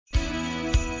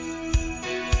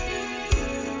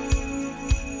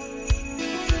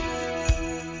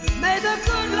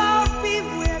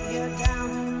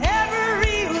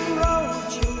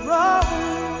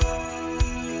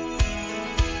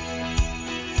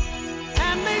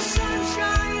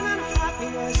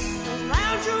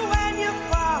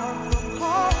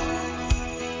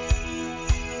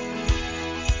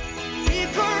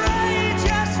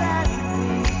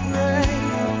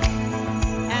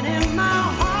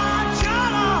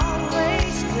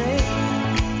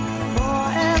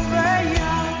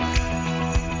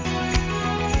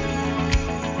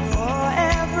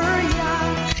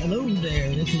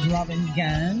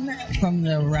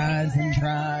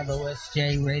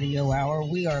KXJ Radio Hour.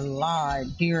 We are live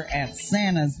here at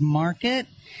Santa's Market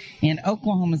in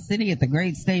Oklahoma City at the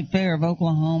Great State Fair of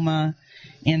Oklahoma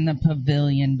in the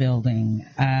Pavilion Building.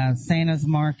 Santa's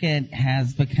Market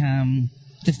has become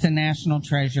just a national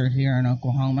treasure here in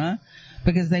Oklahoma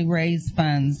because they raise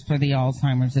funds for the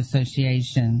Alzheimer's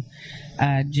Association.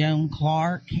 Joan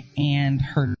Clark and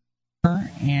her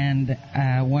and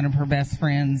one of her best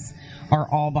friends are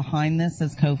all behind this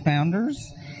as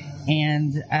co-founders.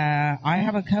 And I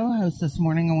have a co-host this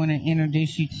morning. I want to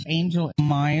introduce you to Angel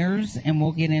Myers, and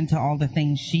we'll get into all the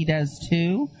things she does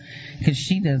too, because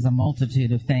she does a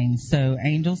multitude of things. So,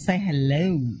 Angel, say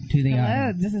hello to the audience.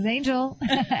 Hello, this is Angel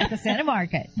at the Santa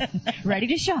Market, ready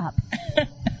to shop.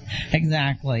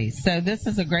 Exactly. So this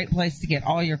is a great place to get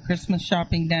all your Christmas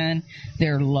shopping done.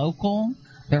 They're local.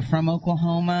 They're from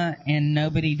Oklahoma, and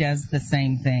nobody does the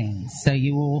same thing. So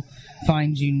you will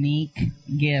find unique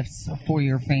gifts for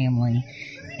your family.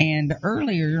 And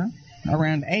earlier,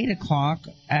 around 8 o'clock,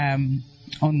 on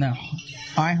the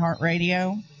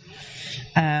iHeartRadio,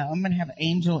 I'm going to have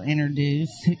Angel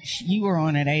introduce. You were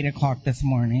on at 8 o'clock this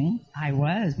morning. I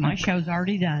was. My show's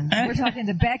already done. We're talking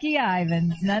to Becky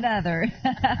Ivins, none other.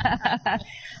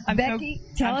 Becky,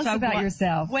 tell us about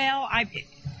yourself. Well,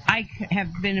 I have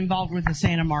been involved with the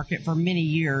Santa Market for many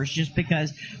years just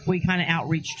because we kind of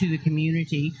outreach to the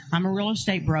community. I'm a real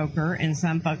estate broker, and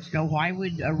some folks go, why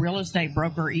would a real estate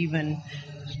broker even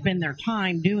spend their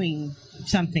time doing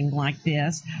something like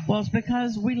this? Well, it's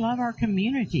because we love our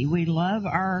community. We love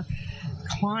our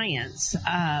clients.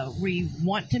 We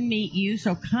want to meet you,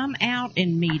 so come out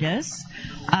and meet us.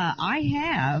 I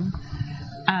have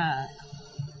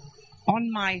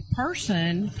on my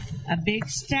person a big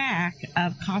stack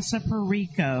of Casa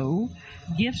Perico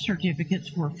gift certificates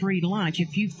for free lunch.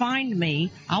 If you find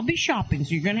me, I'll be shopping,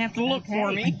 so you're going to have to look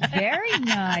for me. Very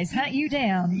nice. Hunt you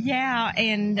down. Yeah,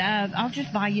 and I'll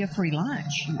just buy you a free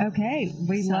lunch. Okay.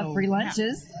 We love free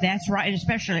lunches. That's right, and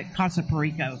especially at Casa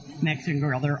Perico Mexican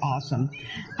Grill. They're awesome.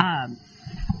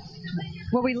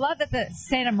 Well, we love that the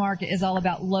Santa Market is all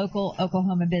about local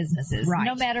Oklahoma businesses, right,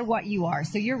 no matter what you are.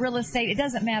 So your real estate, it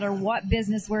doesn't matter what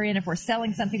business we're in. If we're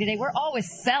selling something today, we're always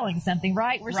selling something,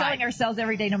 right? We're selling ourselves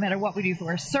every day, no matter what we do for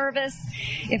our service.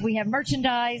 If we have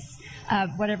merchandise,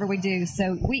 whatever we do.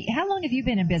 So how long have you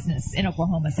been in business in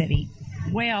Oklahoma City?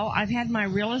 Well, I've had my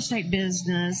real estate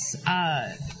business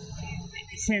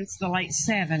since the late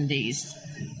 70s.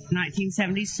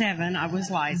 1977, I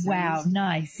was licensed. Wow,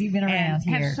 nice. You've been around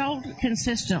here. Have sold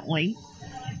consistently,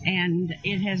 and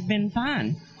it has been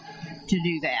fun to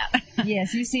do that.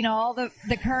 Yes, you've seen all the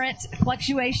current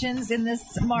fluctuations in this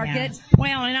market. Yeah.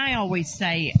 Well, and I always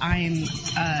say I'm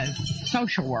a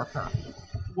social worker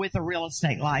with a real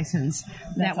estate license.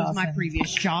 That was awesome. My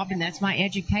previous job, and that's my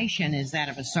education, is that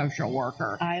of a social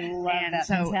worker. I love that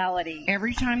mentality.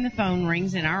 Every time the phone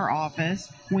rings in our office,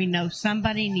 we know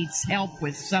somebody needs help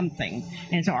with something.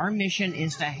 And so our mission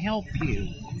is to help you.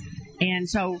 And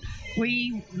so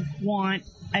we want,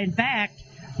 in fact,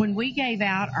 when we gave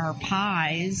out our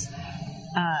pies,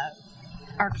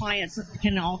 our clients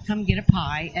can all come get a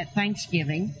pie at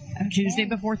Thanksgiving. Okay. Tuesday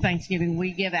before Thanksgiving,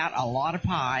 we give out a lot of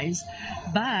pies.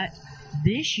 But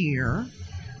this year,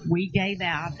 we gave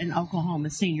out an Oklahoma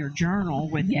Senior Journal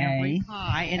with every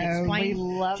pie and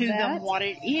explained to them what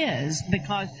it is,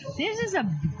 because this is a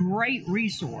great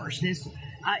resource.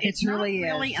 It's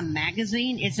really a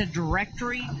magazine. It's a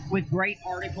directory with great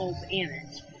articles in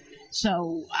it.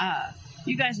 So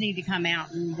you guys need to come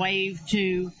out and wave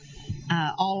to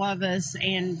all of us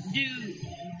and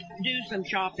do some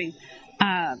shopping.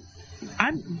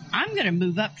 I'm going to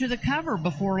move up to the cover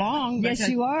before long. Yes,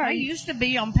 you are. I used to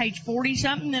be on page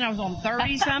 40-something, then I was on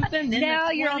 30-something. Then now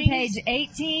you're on page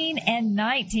 18 and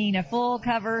 19, a full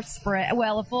cover spread.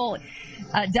 Well, a full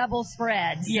double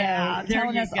spread. So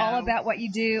telling us all about what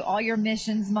you do, all your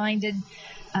missions-minded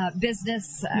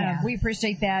business. We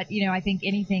appreciate that. I think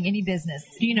any business.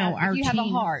 You have a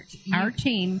heart. Our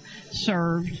team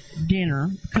served dinner,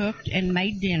 cooked and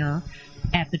made dinner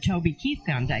at the Toby Keith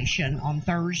Foundation on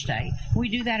Thursday. We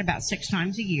do that about 6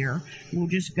 times a year. We'll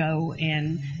just go,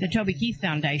 and the Toby Keith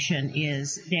Foundation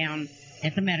is down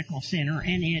at the medical center,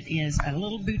 and it is a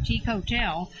little boutique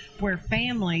hotel where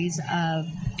families of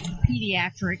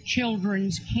pediatric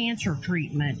children's cancer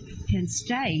treatment can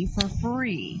stay for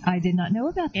free. I did not know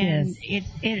about this. And it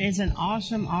is an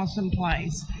awesome, awesome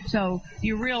place. So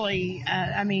you really,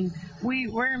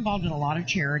 we're involved in a lot of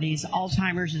charities.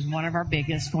 Alzheimer's is one of our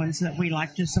biggest ones that we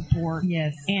like to support.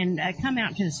 Yes. And come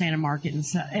out to the Santa Market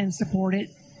and support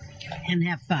it and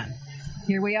have fun.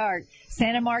 Here we are,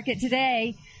 Santa Market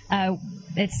today.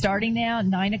 It's starting now at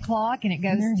 9 o'clock, and it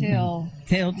goes till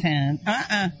 10.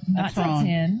 Not That's till wrong.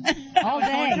 10. All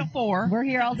day. Till 4. We're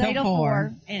here all day till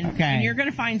 4. And you're going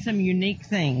to find some unique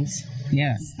things.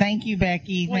 Yes. Thank you,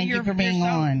 Becky. Thank you for being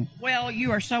on. Well,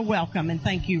 you are so welcome, and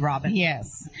thank you, Robin.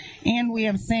 Yes. And we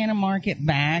have Santa Market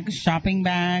bags, shopping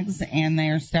bags, and they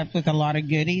are stuffed with a lot of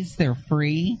goodies. They're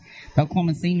free. The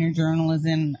Oklahoma Senior Journal is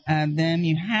in them.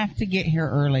 You have to get here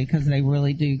early because they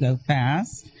really do go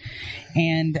fast.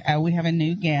 And we have a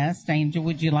new guest. Angel,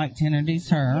 would you like to introduce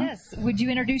her? Yes. Would you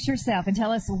introduce yourself and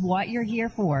tell us what you're here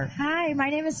for? Hi, my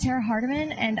name is Tara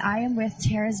Hardiman, and I am with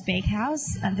Tara's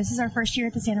Bakehouse. This is our first year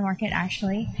at the Santa Market,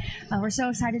 actually. We're so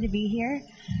excited to be here.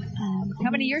 How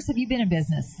many years have you been in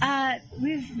business?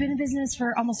 We've been in business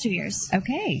for almost 2 years.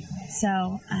 Okay.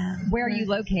 So, where are you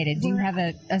located? Do you have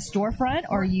a storefront,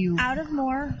 or are you out of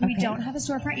Moore? We don't have a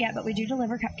storefront yet, but we do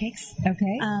deliver cupcakes.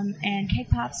 Okay. And cake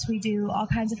pops. We do all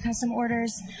kinds of custom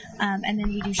orders, and then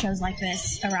we do shows like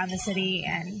this around the city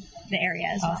and the area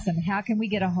as well. Awesome. How can we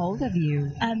get a hold of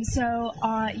you? So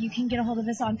you can get a hold of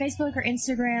us on Facebook or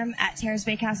Instagram at Tara's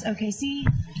Bakehouse OKC.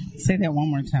 Say that one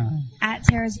more time. At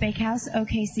Tara's Bakehouse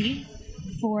OKC.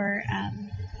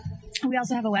 We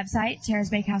also have a website,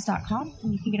 tarasbakehouse.com,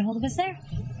 and you can get a hold of us there.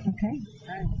 Okay.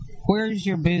 Where's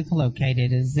your booth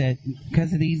located? Is it because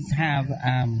these have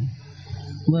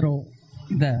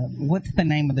what's the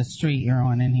name of the street you're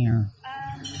on in here?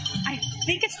 I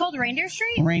think it's called Reindeer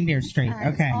Street. Reindeer Street.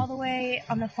 Okay. It's all the way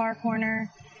on the far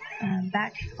corner,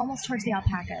 back almost towards the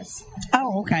alpacas.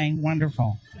 Oh, okay.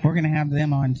 Wonderful. We're going to have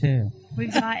them on too.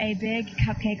 We've got a big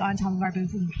cupcake on top of our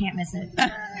booth, and you can't miss it.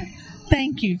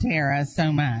 Thank you, Tara,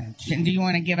 so much. And do you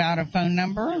want to give out a phone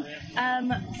number?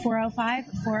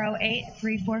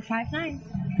 405-408-3459.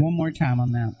 One more time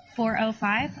on that.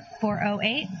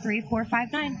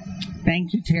 405-408-3459.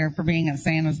 Thank you, Tara, for being at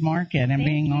Santa's Market and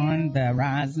being on the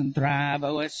Rise and Thrive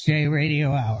OSJ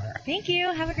Radio Hour. Thank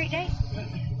you. Have a great day.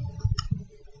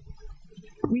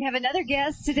 We have another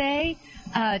guest today.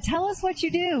 Tell us what you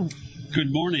do.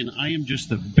 Good morning. I am just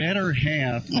the better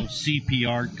half of CP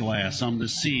Art Glass. I'm the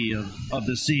C of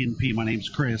the C&P. My name's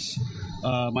Chris.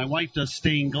 My wife does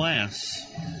stained glass,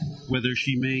 whether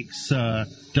she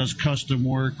does custom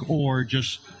work or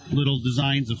just little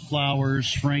designs of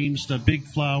flowers, frames, the big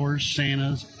flowers,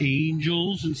 Santas,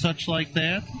 angels, and such like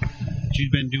that. She's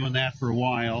been doing that for a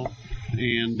while.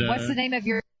 And what's the name of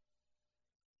your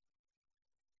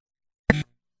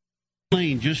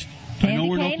lane? I know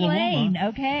we're in Oklahoma. Lane.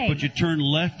 Okay. But you turn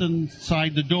left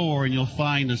inside the door and you'll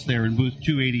find us there in booth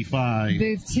 285.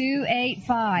 Booth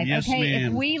 285. Yes, okay,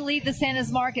 ma'am. If we leave the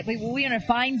Santa's Market, we want to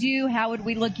find you. How would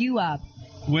we look you up?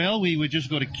 Well, we would just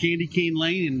go to Candy Cane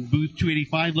Lane in booth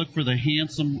 285, look for the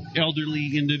handsome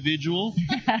elderly individual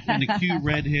and the cute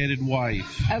redheaded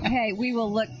wife. Okay, we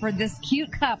will look for this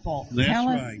cute couple. That's Tell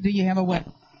us, right. do you have a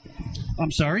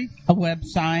I'm sorry? A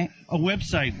website? A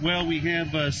website. Well, we have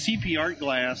CP Art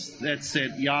Glass. That's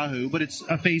at Yahoo, but it's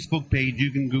a Facebook page.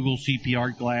 You can Google CP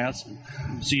Art Glass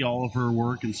and see all of her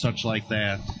work and such like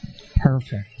that.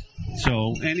 Perfect.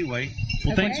 So, anyway,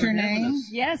 well, thanks for your having name?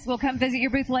 us. Yes, we'll come visit your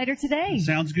booth later today.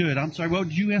 Sounds good. I'm sorry. What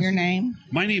did you ask? Your name?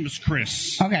 My name is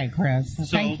Chris. Okay, Chris.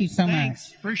 Thank you so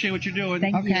thanks. Appreciate what you're doing.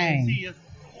 Thank you. Okay. See ya.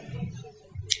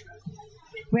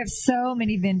 We have so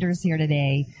many vendors here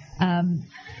today.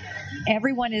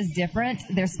 Everyone is different.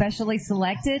 They're specially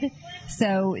selected,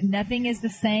 so nothing is the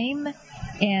same,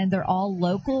 and they're all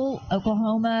local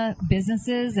Oklahoma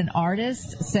businesses and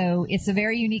artists, so it's a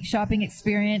very unique shopping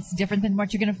experience, different than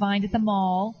what you're going to find at the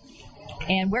mall.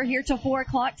 And we're here till 4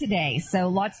 o'clock today, so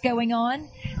lots going on.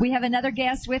 We have another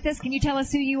guest with us. Can you tell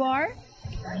us who you are?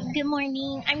 Good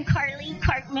morning. I'm Carly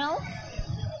Cartmill.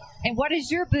 And what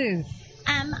is your booth?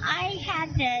 I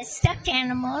have the stuffed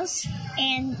animals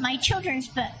and my children's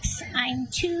books. I'm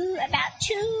about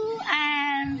two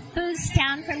booths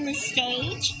down from the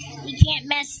stage. You can't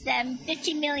miss them.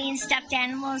 50 million stuffed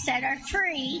animals that are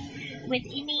free with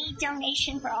any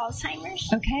donation for Alzheimer's.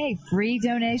 Okay, free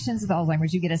donations with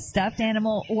Alzheimer's. You get a stuffed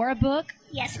animal or a book.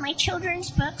 Yes, my children's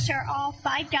books are all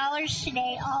 $5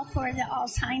 today, all for the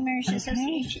Alzheimer's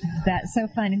Association. That's so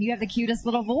fun. And you have the cutest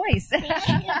little voice. Thank you.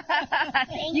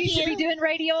 Thank You should be doing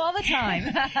radio all the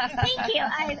time. Thank you.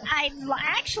 I've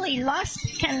actually lost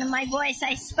kind of my voice.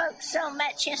 I spoke so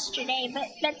much yesterday, but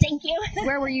thank you.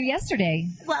 Where were you yesterday?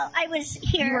 Well, I was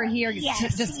here. You were here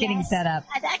just getting set up.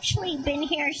 I've actually been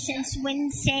here since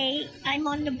Wednesday. I'm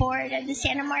on the board of the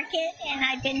Santa Market, and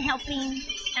I've been helping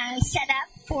set up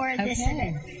for this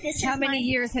event. How many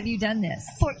years have you done this?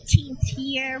 14th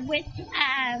year with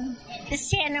the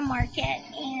Santa Market,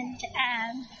 and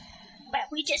but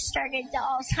we just started the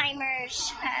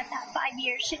Alzheimer's about 5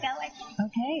 years ago. I think.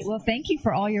 Okay. Well, thank you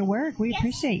for all your work. We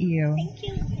appreciate you. Thank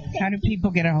you. How do people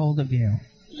get a hold of you?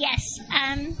 Yes,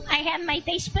 I have my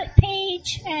Facebook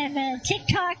page, I have a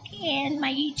TikTok, and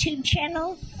my YouTube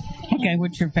channel. Okay,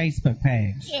 what's your Facebook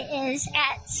page? It is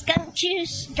at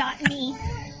skunkjuice.me.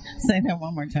 Say that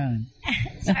one more time.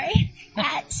 Sorry,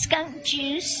 at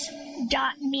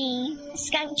skunkjuice.me.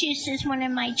 Skunk Juice is one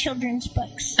of my children's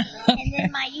books. Okay. And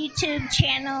then my YouTube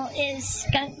channel is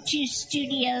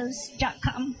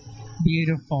skunkjuicestudios.com.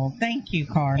 Beautiful. Thank you,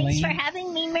 Carly. Thanks for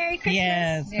having me. Merry Christmas.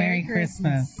 Yes, Merry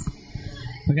Christmas.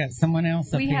 We got someone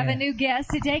else up here. We have a new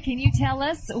guest today. Can you tell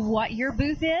us what your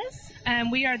booth is?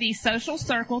 We are the Social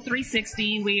Circle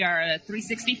 360. We are a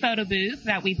 360 photo booth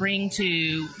that we bring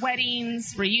to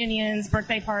weddings, reunions,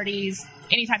 birthday parties,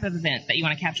 any type of event that you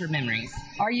want to capture memories.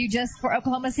 Are you just for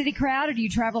Oklahoma City crowd, or do you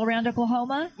travel around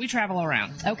Oklahoma? We travel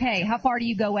around. Okay. How far do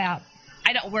you go out?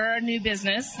 We're a new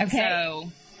business. Okay.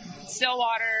 So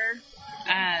Stillwater,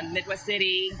 Midwest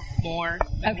City, more.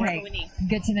 Okay. We need.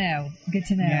 Good to know. Good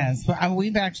to know. Yes, but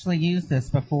we've actually used this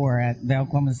before at the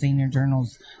Oklahoma Senior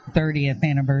Journal's 30th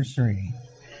anniversary.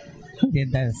 We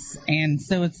did this. And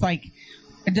so it's like,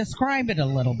 describe it a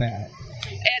little bit.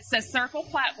 It's a circle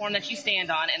platform that you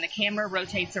stand on, and the camera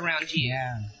rotates around you.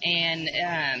 Yeah. And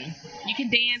you can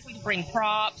dance. We can bring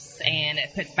props, and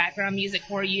it puts background music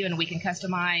for you, and we can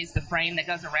customize the frame that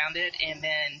goes around it. And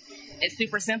then it's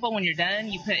super simple. When you're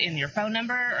done, you put in your phone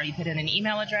number or you put in an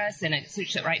email address, and it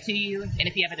switches it right to you. And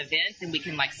if you have an event, then we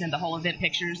can send the whole event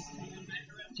pictures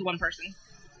to one person.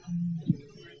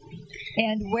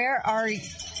 And where are?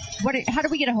 How do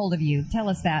we get a hold of you? Tell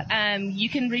us that. You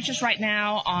can reach us right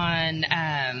now on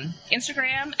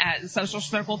Instagram at Social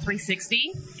Circle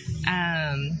 360.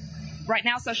 Right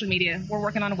now, social media. We're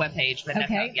working on a webpage, but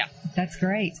okay, that's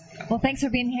great. Well, thanks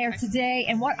for being here today.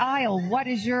 And what aisle? What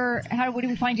is your? What do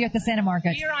we find you at the Santa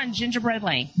Market? You're on Gingerbread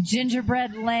Lane.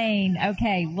 Gingerbread Lane.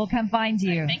 Okay, we'll come find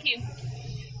you. Thank you.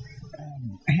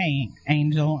 Hey,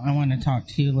 Angel, I want to talk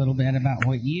to you a little bit about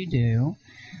what you do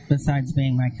besides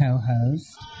being my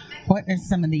co-host. What are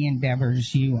some of the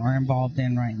endeavors you are involved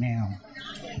in right now?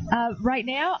 Right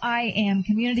now, I am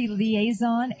community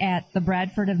liaison at the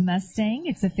Bradford of Mustang.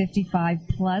 It's a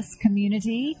 55-plus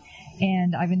community,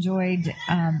 and I've enjoyed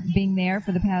being there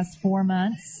for the past 4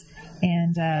 months.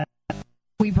 And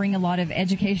we bring a lot of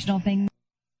educational things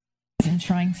and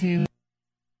trying to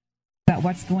about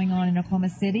what's going on in Oklahoma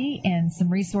City and some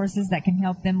resources that can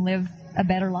help them live a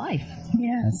better life.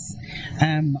 Yes.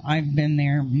 I've been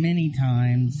there many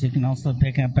times. You can also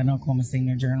pick up an Oklahoma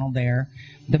Senior Journal there.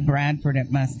 The Bradford at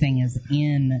Mustang is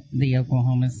in the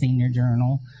Oklahoma Senior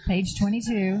Journal. Page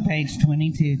 22. Page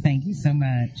 22. Thank you so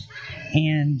much.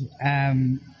 And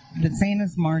the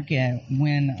Santa's Market,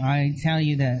 when I tell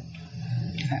you that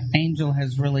Angel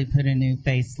has really put a new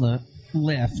facelift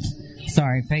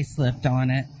on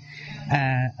it,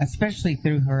 especially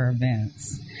through her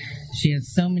events. She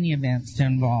has so many events to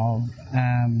involve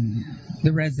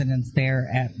the residents there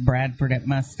at Bradford at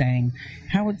Mustang.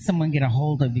 How would someone get a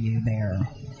hold of you there?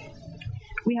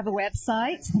 We have a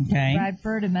website, okay.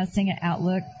 Bradford of Mustang at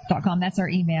Outlook.com. That's our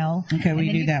email. Okay,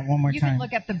 we do that one more time. You can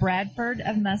look up the Bradford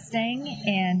of Mustang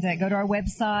and go to our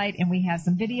website, and we have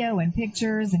some video and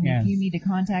pictures. And if you need to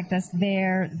contact us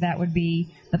there, that would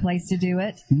be the place to do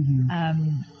it.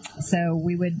 Mm-hmm. So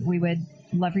we would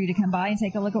love for you to come by and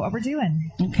take a look at what we're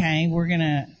doing. Okay, we're going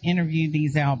to interview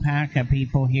these alpaca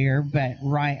people here, but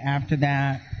right after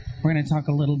that, we're going to talk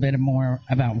a little bit more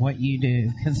about what you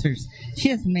do, because she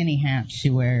has many hats she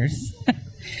wears.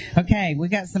 Okay, we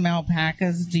got some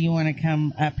alpacas. Do you want to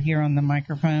come up here on the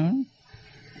microphone?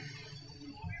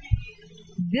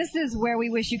 This is where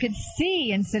we wish you could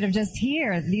see instead of just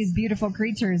hear these beautiful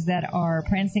creatures that are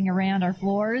prancing around our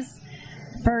floors.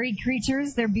 Furry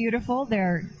creatures. They're beautiful.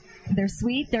 They're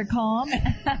sweet. They're calm.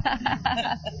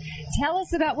 Tell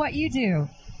us about what you do.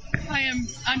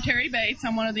 I'm Terry Bates.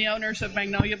 I'm one of the owners of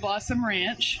Magnolia Blossom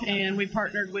Ranch, and we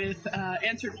partnered with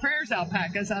Answered Prayers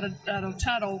Alpacas out of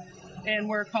Tuttle, and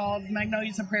we're called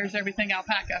Magnolias and Prayers Everything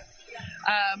Alpaca.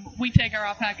 We take our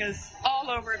alpacas all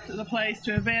over the place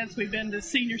to events. We've been to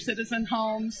senior citizen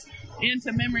homes,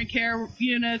 into memory care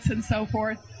units, and so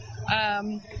forth.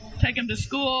 Take them to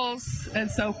schools and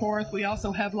so forth. We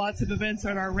also have lots of events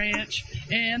at our ranch,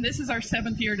 and this is our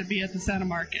 7th year to be at the Santa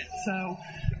Market. So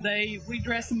we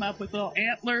dress them up with little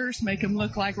antlers, make them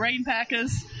look like rain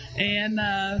pacas, and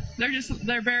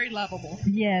they're very lovable.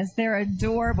 Yes, they're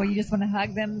adorable. You just want to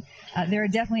hug them. They're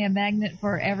definitely a magnet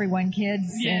for everyone,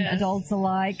 kids and adults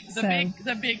alike.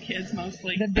 The big kids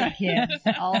mostly. The big kids,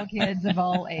 all kids of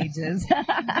all ages.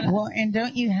 Well, and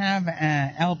don't you have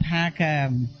an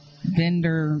alpaca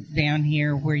vendor down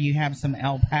here where you have some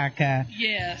alpaca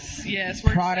Yes.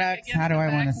 products? How do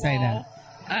I want to say that?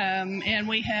 And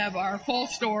we have our full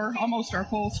store, almost our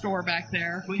full store back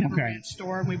there. We have a ranch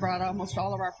store, and we brought almost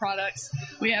all of our products.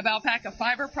 We have alpaca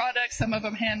fiber products, some of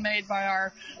them handmade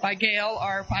by Gail,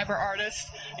 our fiber artist,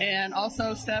 and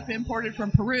also stuff imported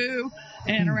from Peru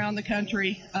and around the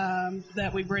country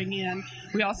that we bring in.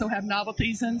 We also have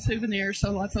novelties and souvenirs,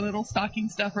 so lots of little stocking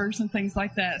stuffers and things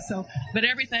like that. But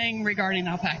everything regarding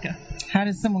alpaca. How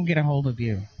does someone get a hold of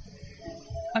you?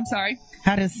 I'm sorry?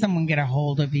 How does someone get a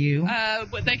hold of you?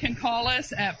 They can call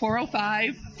us at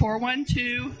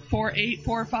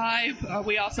 405-412-4845.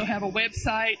 We also have a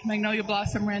website,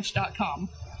 magnoliablossomranch.com.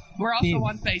 We're also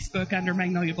on Facebook under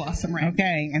Magnolia Blossom Ranch.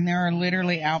 Okay, and there are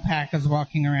literally alpacas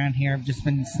walking around here. I've just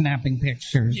been snapping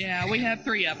pictures. Yeah, we have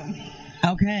 3 of them.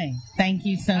 Okay, thank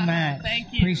you so much.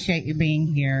 Thank you. Appreciate you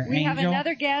being here. We Angel? have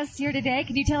another guest here today.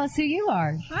 Can you tell us who you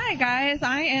are? Hi, guys.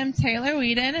 I am Taylor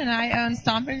Whedon, and I own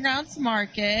Stomping Grounds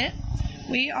Market.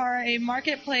 We are a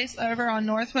marketplace over on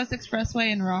Northwest Expressway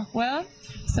in Rockwell.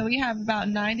 So we have about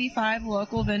 95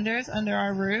 local vendors under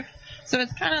our roof. So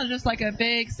it's kind of just like a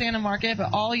big Santa market,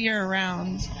 but all year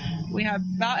round. We have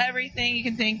about everything you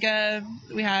can think of.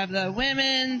 We have the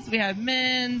women's, we have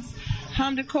men's,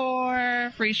 home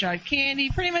decor, freeze-dried candy,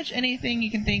 pretty much anything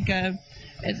you can think of.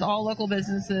 It's all local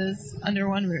businesses under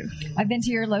one roof. I've been to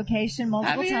your location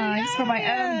multiple times for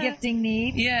my own gifting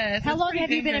needs. Yes. How long have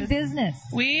you been in business?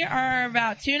 We are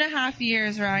about 2.5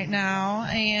 years right now,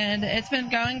 and it's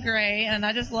been going great. And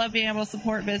I just love being able to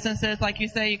support businesses. Like you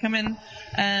say, you come in,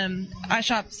 I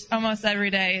shop almost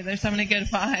every day. There's so many good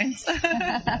finds.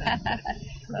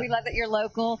 We love that you're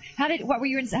local. How were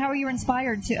you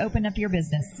inspired to open up your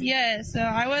business? Yeah, so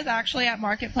I was actually at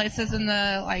marketplaces in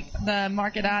the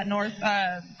market at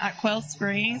Quail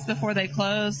Springs before they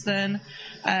closed, and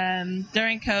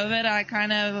during COVID I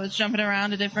kind of was jumping around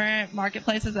to different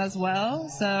marketplaces as well.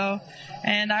 So,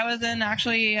 and I was in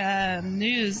actually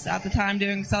news at the time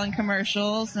selling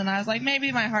commercials, and I was like,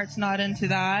 maybe my heart's not into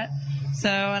that. So,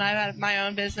 and I have my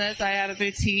own business. I have a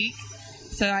boutique.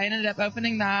 So I ended up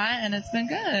opening that, and it's been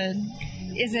good.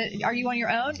 Are you on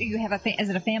your own? Do you have is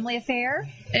it a family affair?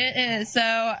 It is.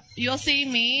 So you'll see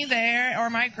me there, or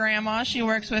my grandma. She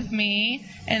works with me,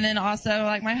 and then also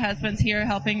like my husband's here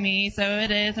helping me. So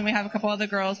it is, and we have a couple other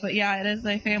girls. But yeah, it is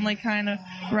a family kind of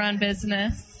run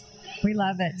business. We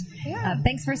love it. Yeah.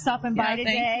 Thanks for stopping by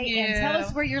today. Thank you. And tell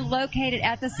us where you're located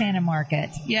at the Santa Market.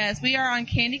 Yes, we are on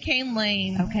Candy Cane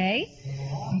Lane. Okay.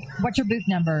 What's your booth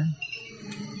number?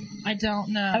 I don't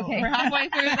know. Okay. We're halfway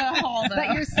through the hall, though.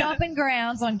 But you're Stomping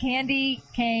Grounds on Candy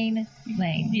Cane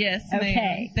Lane. Yes, ma'am.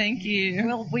 Okay. Thank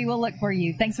you. We will look for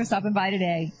you. Thanks for stopping by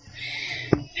today.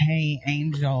 Hey,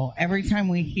 Angel, every time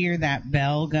we hear that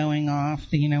bell going off,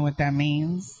 do you know what that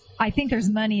means? I think there's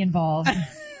money involved.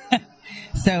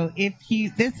 So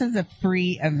this is a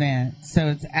free event, so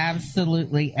it's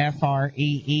absolutely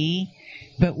FREE.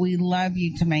 But we love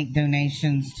you to make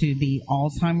donations to the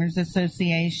Alzheimer's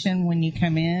Association when you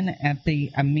come in at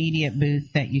the immediate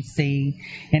booth that you see.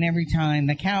 And every time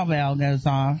the cowbell goes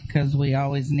off, because we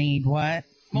always need what?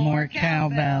 More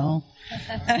cowbell.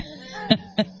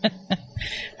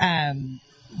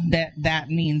 That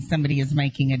means somebody is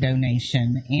making a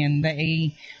donation. And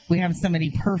we have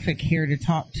somebody perfect here to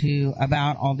talk to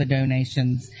about all the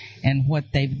donations and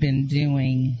what they've been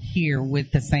doing here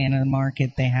with the Santa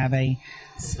Market. They have a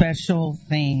special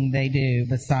thing they do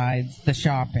besides the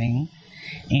shopping.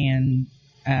 And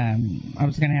I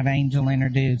was going to have Angel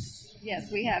introduce.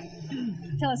 Yes, we have.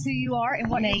 Tell us who you are and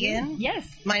what Megan.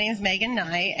 Yes. My name is Megan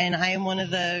Knight, and I am one of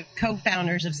the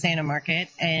co-founders of Santa Market.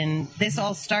 And this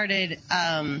all started,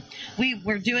 we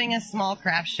were doing a small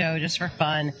craft show just for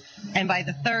fun. And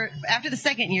after the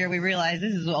second year, we realized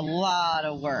this is a lot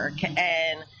of work.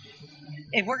 And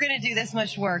if we're going to do this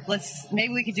much work,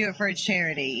 maybe we could do it for a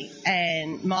charity.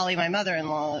 And Molly, my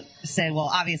mother-in-law, said,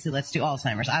 well, obviously, let's do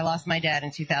Alzheimer's. I lost my dad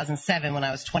in 2007 when I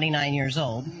was 29 years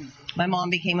old. My mom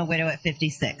became a widow at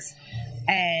 56.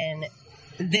 And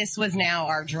this was now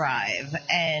our drive.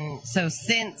 And so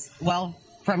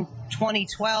from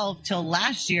 2012 till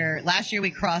last year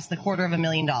we crossed the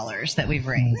 $250,000 that we've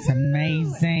raised. It's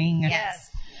amazing. Yes.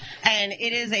 And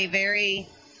it is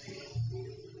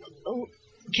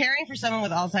caring for someone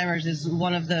with Alzheimer's is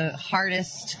one of the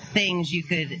hardest things you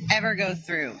could ever go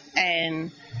through.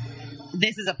 And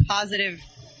this is a positive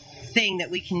thing that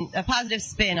a positive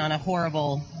spin on a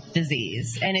horrible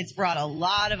disease. And it's brought a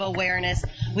lot of awareness.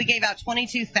 We gave out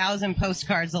 22,000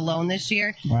 postcards alone this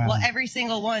year. Wow. Well, every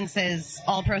single one says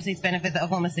all proceeds benefit the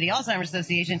Oklahoma City Alzheimer's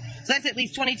Association. So that's at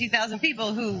least 22,000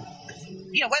 people who,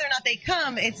 whether or not they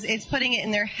come, it's putting it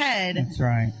in their head. That's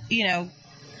right.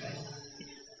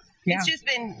 It's just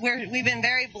been, we've been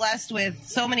very blessed with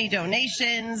so many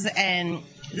donations. And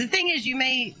the thing is, you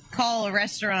may call a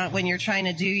restaurant when you're trying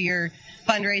to do your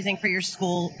fundraising for your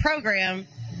school program,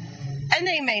 and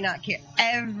they may not care.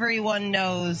 Everyone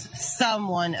knows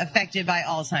someone affected by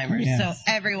Alzheimer's. Yes. So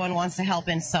everyone wants to help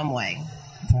in some way.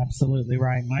 That's absolutely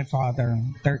right. My father,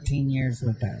 13 years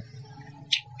with that.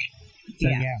 So,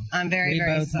 yeah. I'm very,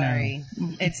 very sorry.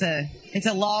 It's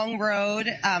a long road.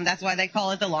 That's why they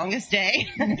call it the longest day.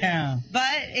 Yeah. But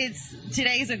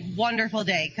today's a wonderful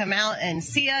day. Come out and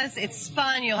see us. It's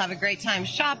fun. You'll have a great time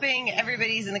shopping.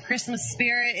 Everybody's in the Christmas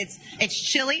spirit. It's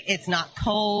chilly. It's not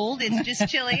cold. It's just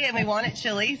chilly, and we want it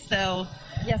chilly. So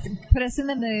yes, put us in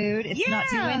the mood. It's not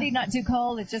too windy, not too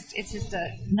cold. It's just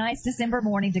a nice December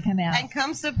morning to come out. And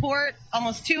come support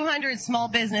almost 200 small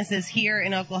businesses here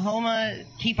in Oklahoma.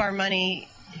 Keep our money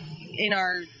in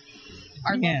our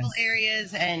local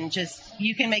areas, and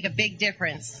you can make a big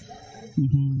difference.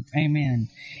 Mm-hmm. Amen.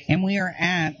 And we are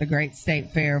at the Great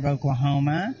State Fair of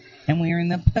Oklahoma, and we are in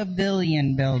the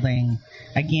Pavilion building.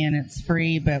 Again, it's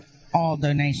free, but all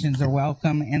donations are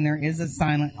welcome, and there is a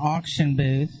silent auction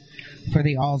booth for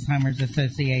the Alzheimer's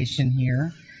Association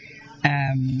here.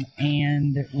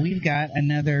 And we've got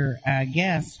another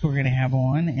guest we're going to have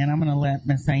on, and I'm going to let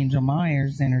Miss Angel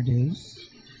Myers introduce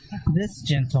this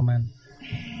gentleman.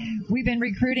 We've been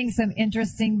recruiting some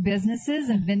interesting businesses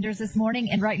and vendors this morning,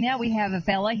 and right now we have a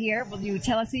fella here. Will you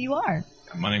tell us who you are?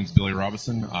 My name's Billy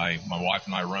Robinson. My wife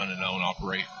and I run and own and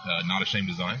operate Not Ashamed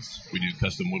Designs. We do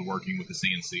custom woodworking with the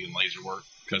CNC and laser work,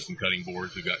 custom cutting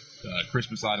boards. We've got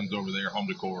Christmas items over there, home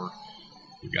decor.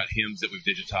 We've got hymns that we've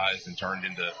digitized and turned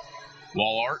into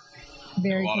wall art.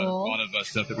 Very cool. A lot of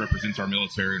stuff that represents our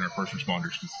military and our first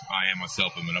responders, because I am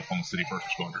myself an Oklahoma City first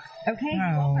responder.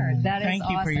 Okay, that is thank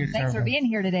you awesome. for your Thanks for service. being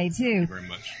here today, too. Thank you very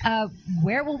much.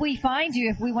 Where will we find you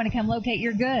if we want to come locate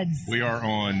your goods? We are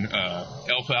on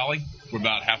Elf Alley. We're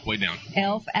about halfway down.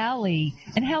 Elf Alley.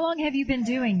 And how long have you been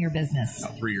doing your business?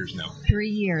 About 3 years now. 3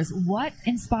 years. What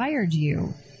inspired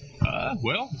you?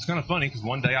 Well, it's kind of funny because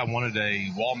one day I wanted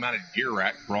a wall-mounted gear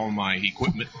rack for all my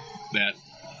equipment that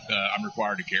I'm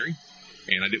required to carry,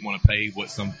 and I didn't want to pay what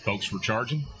some folks were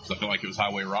charging, so I felt like it was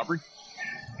highway robbery.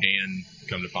 And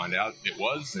come to find out, it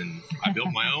was, and I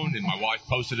built my own, and my wife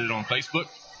posted it on Facebook.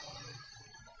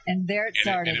 And there it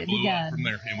started. And it blew up from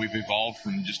there, and we've evolved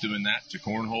from just doing that to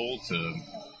cornhole to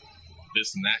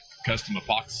this and that, custom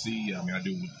epoxy. I mean, I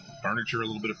do furniture, a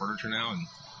little bit of furniture now, and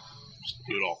just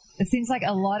do it all. It seems like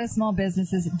a lot of small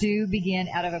businesses do begin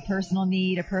out of a personal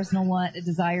need, a personal want, a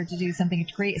desire to do something,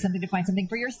 to create something, to find something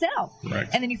for yourself. Right.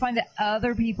 And then you find that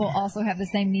other people also have the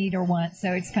same need or want.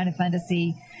 So it's kind of fun to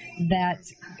see that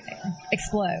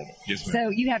explode. Yes, ma'am. So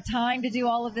you have time to do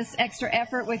all of this extra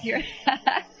effort with your...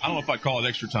 I don't know if I call it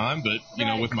extra time, but, you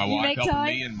know, with my You wife make helping time?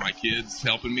 me and my kids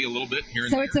helping me a little bit here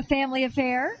and So there. it's a family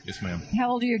affair? Yes, ma'am.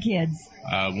 How old are your kids?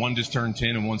 One just turned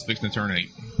 10 and one's fixing to turn 8.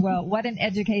 Well, what an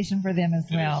education for them as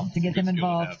well, to get them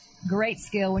involved. Great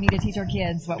skill. We need to teach our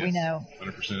kids what we know.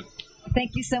 100%.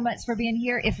 Thank you so much for being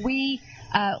here. If we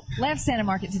left Santa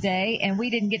Market today and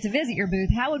we didn't get to visit your booth,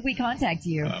 how would we contact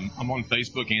you? I'm on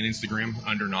Facebook and Instagram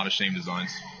under Not Ashamed Designs.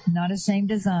 Not Ashamed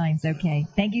Designs. Okay.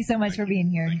 Thank you so much for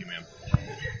being here. Thank you, ma'am.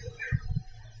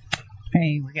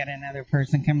 Hey, we got another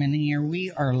person coming in here.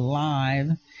 We are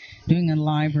live, doing a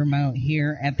live remote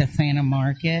here at the Santa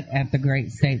Market at the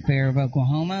Great State Fair of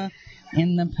Oklahoma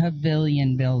in the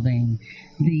Pavilion building.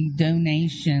 The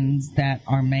donations that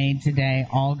are made today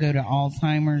all go to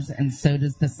Alzheimer's, and so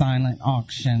does the silent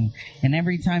auction. And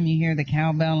every time you hear the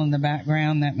cowbell in the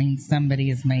background, that means somebody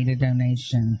has made a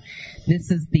donation.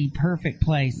 This is the perfect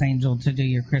place, Angel, to do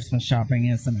your Christmas shopping,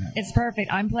 isn't it? It's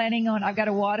perfect. I'm planning on, I've got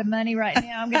a wad of money right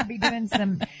now. I'm going to be doing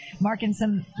marking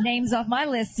some names off my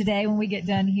list today when we get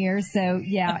done here. So,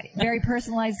 yeah, very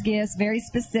personalized gifts, very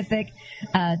specific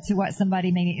to what somebody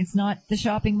may need. It's not the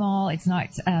shopping mall. It's not,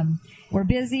 we're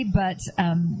busy, but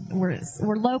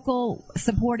we're local,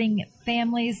 supporting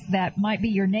families that might be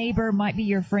your neighbor, might be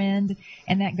your friend,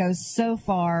 and that goes so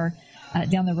far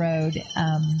down the road.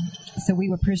 So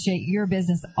we appreciate your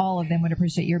business. All of them would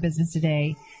appreciate your business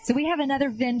today. So we have another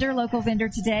vendor, local vendor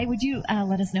today. Would you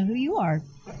let us know who you are?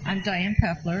 I'm Diane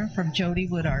Pepler from Jody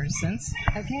Wood Artisans.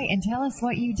 Okay, and tell us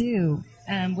what you do.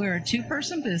 We're a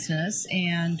two-person business,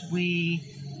 and we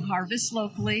harvest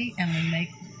locally, and we make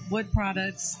wood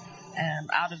products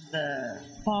out of the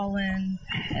fallen,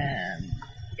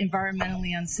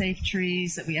 environmentally unsafe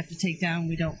trees that we have to take down.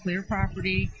 We don't clear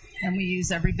property, and we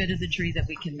use every bit of the tree that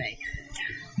we can make.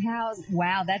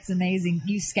 Wow, that's amazing.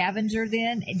 You scavenger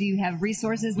then? Do you have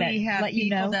resources that we have let you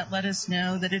know? that let us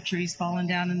know that a tree's fallen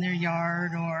down in their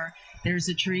yard, or there's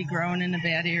a tree growing in a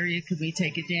bad area. Could we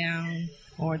take it down?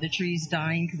 Or the tree's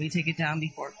dying. Could we take it down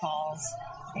before it falls?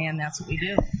 And that's what we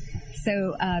do.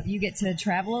 So you get to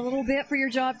travel a little bit for your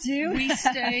job too?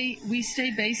 We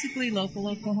stay basically local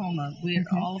Oklahoma.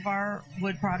 All of our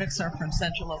wood products are from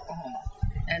central Oklahoma.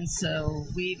 And so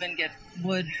we even get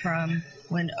wood from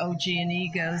when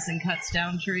OG&E goes and cuts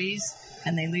down trees,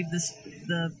 and they leave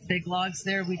the big logs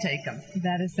there. We take them.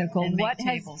 That is so cool. What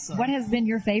has been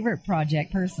your favorite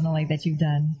project personally that you've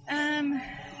done? I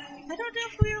don't know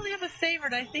if we really have a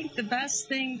favorite. I think the best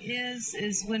thing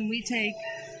is when we take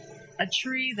a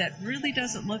tree that really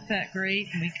doesn't look that great,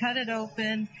 and we cut it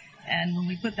open, and when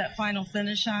we put that final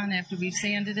finish on after we've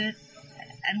sanded it,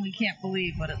 and we can't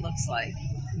believe what it looks like.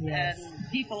 Yes. And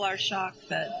people are shocked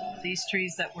that these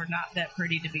trees that were not that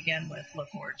pretty to begin with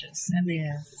look gorgeous. And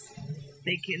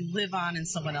they can live on in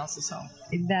someone else's home.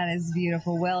 That is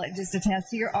beautiful. Well, it just attests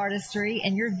to your artistry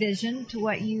and your vision to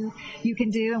what you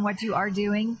can do and what you are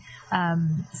doing.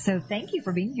 So thank you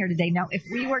for being here today. Now, if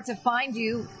we were to find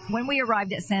you when we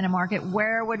arrived at Santa Market,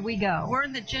 where would we go? We're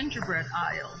in the gingerbread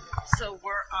aisle. So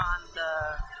we're on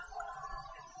the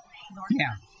north.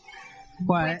 Yeah.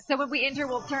 What? So when we enter,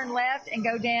 we'll turn left and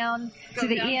go down to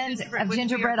the end of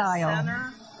Gingerbread Aisle.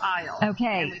 Center aisle.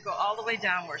 Okay. And we go all the way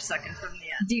down. We're second from the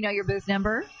end. Do you know your booth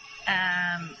number?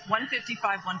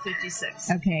 155, 156.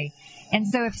 Okay. And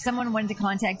so if someone wanted to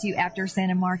contact you after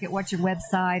Santa Market, what's your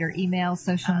website or email,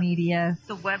 social media?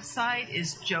 The website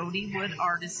is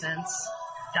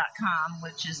jodywoodartisans.com,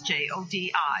 which is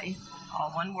JODI, all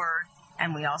one word.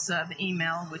 And we also have an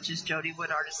email, which is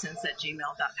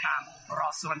jodywoodartisans@gmail.com. We're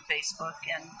also on Facebook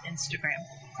and Instagram.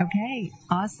 Okay,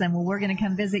 awesome. Well, we're going to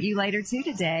come visit you later, too,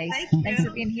 today. Thank you. Thanks for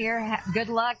being here. Good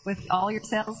luck with all your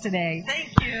sales today.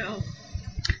 Thank you.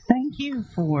 Thank you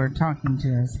for talking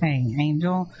to us. Hey,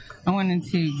 Angel, I wanted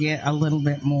to get a little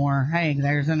bit more. Hey,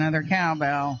 there's another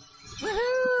cowbell.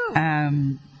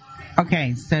 Woohoo!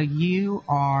 Okay, so you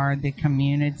are the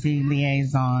community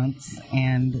liaisons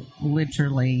and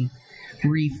literally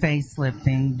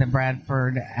re-facelifting the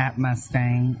Bradford at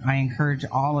Mustang. I encourage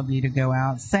all of you to go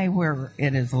out. Say where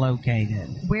it is located.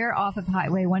 We're off of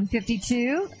Highway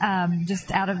 152,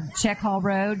 just out of Check Hall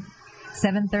Road.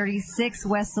 736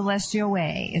 West Celestial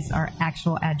Way is our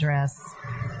actual address.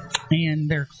 And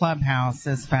their clubhouse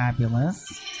is fabulous.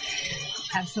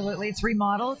 Absolutely. It's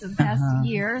remodeled in the past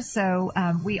year. So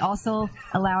we also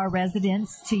allow our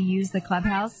residents to use the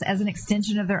clubhouse as an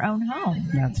extension of their own home.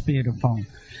 That's beautiful.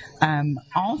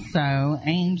 Also,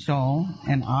 Angel,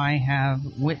 and I have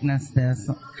witnessed this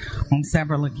on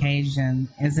several occasions,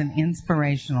 is an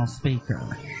inspirational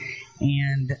speaker.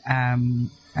 And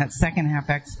at Second Half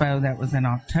Expo, that was in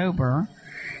October,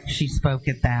 she spoke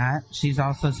at that. She's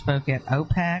also spoke at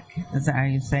OPEC. Is that how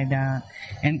you say that?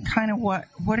 And kind of what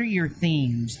are your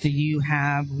themes? Do you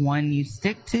have one you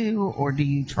stick to, or do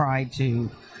you try to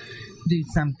do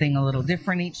something a little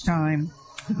different each time?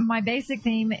 My basic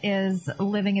theme is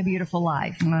living a beautiful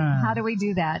life. How do we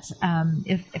do that?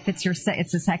 If it's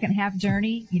it's a second half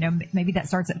journey, maybe that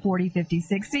starts at 40, 50,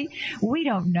 60. We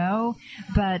don't know,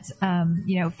 but,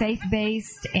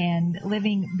 faith-based and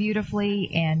living beautifully.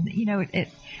 And,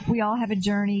 we all have a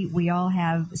journey. We all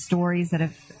have stories that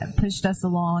have pushed us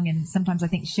along. And sometimes I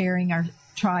think sharing our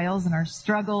trials and our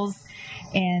struggles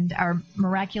and our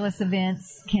miraculous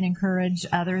events can encourage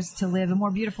others to live a more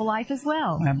beautiful life as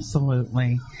well.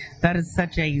 Absolutely. That is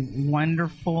such a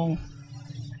wonderful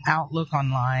outlook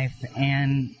on life.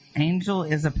 And Angel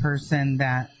is a person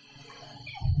that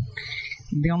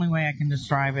the only way I can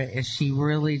describe it is she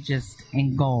really just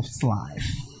engulfs life.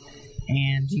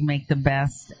 And you make the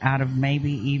best out of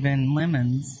maybe even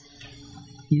lemons.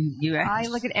 I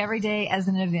look at every day as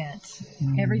an event.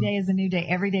 Every day is a new day.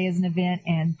 Every day is an event.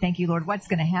 And thank you, Lord. What's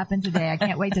going to happen today? I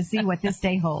can't wait to see what this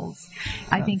day holds.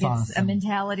 I think it's a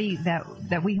mentality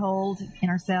that we hold in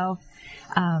ourselves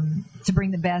to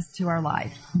bring the best to our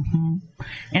life. Mm-hmm.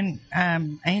 And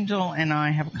Angel and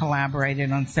I have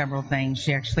collaborated on several things.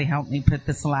 She actually helped me put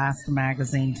this last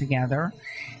magazine together,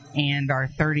 and our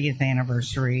 30th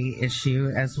anniversary issue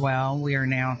as well. We are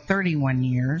now 31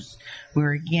 years.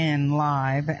 We're again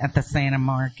live at the Santa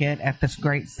Market at this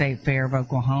great state fair of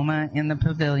Oklahoma in the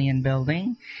Pavilion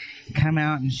building. Come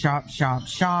out and shop, shop,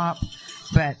 shop.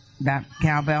 But that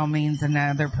cowbell means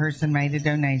another person made a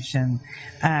donation.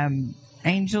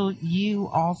 Angel, you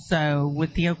also,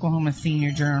 with the Oklahoma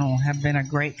Senior Journal, have been a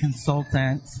great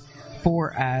consultant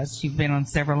for us. You've been on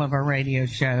several of our radio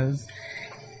shows,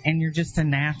 and you're just a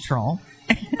natural.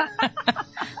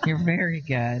 You're very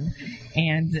good.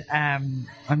 And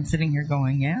I'm sitting here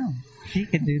going, yeah, she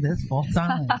could do this full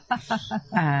time.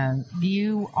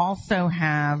 You also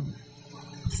have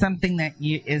something that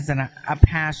is a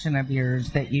passion of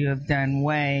yours that you have done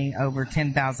way over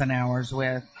 10,000 hours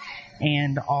with,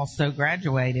 and also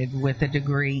graduated with a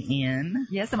degree in.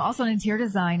 Yes, I'm also an interior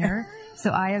designer,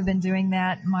 so I have been doing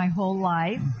that my whole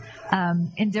life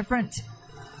in different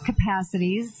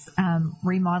capacities,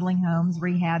 remodeling homes,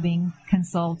 rehabbing,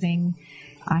 consulting.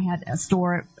 I had a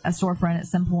storefront at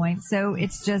some point, so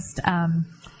it's just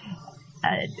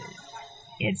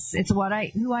it's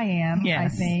who I am. Yes, I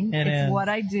think it's what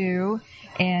I do,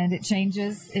 and it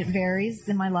changes. It varies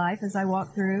in my life as I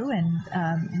walk through. And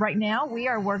right now, we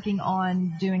are working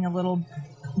on doing a little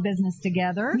business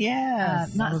together.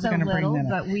 Yes, not so little,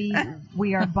 but we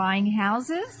are buying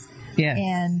houses. Yes.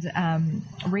 And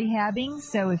rehabbing.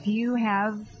 So if you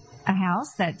have a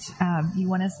house that you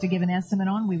want us to give an estimate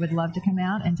on, we would love to come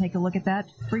out and take a look at that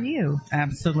for you.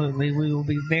 Absolutely. We will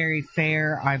be very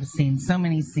fair. I've seen so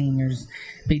many seniors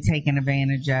be taken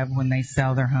advantage of when they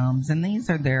sell their homes, and these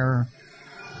are a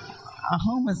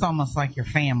home is almost like your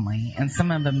family, and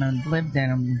some of them have lived in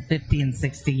them 50 and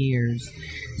 60 years.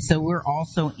 So we're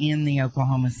also in the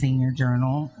Oklahoma Senior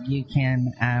Journal. You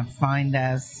can find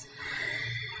us.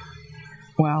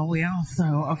 Well, we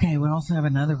also have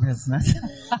another business.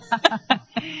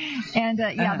 And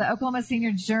the Oklahoma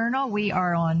Senior Journal, we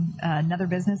are on another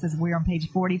business, as we're on page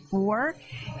 44.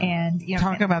 And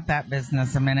talk about that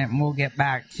business a minute, and we'll get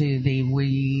back to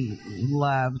we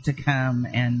love to come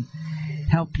and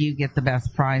help you get the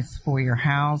best price for your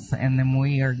house, and then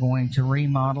we are going to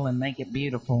remodel and make it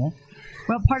beautiful.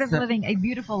 Well, part of living a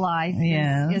beautiful life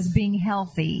is being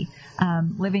healthy.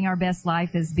 Living our best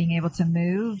life is being able to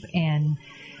move and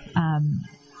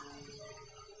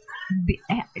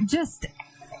just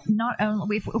not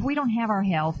only if we don't have our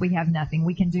health, we have nothing.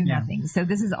 We can do nothing. So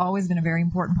this has always been a very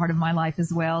important part of my life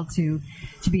as well, to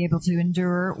be able to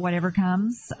endure whatever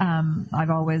comes. I've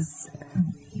always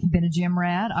been a gym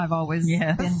rat. I've always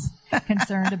been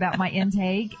concerned about my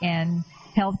intake and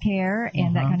health care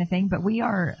and that kind of thing. But we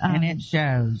are, and it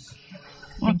shows.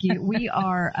 Thank you. We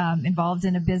are involved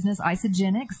in a business,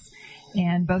 Isogenics,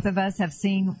 and both of us have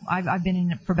seen. I've been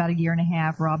in it for about a year and a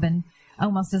half. Robin,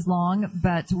 almost as long,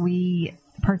 but we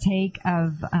partake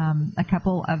of a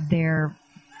couple of their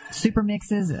super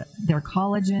mixes, their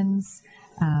collagens,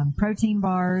 protein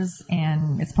bars,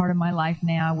 and it's part of my life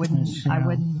now. I wouldn't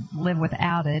live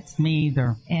without it. Me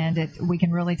either. And we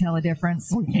can really tell a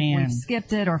difference. We can. If we've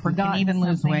skipped it or forgotten. We can even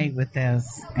lose weight with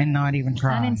this and not even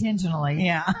try. Unintentionally.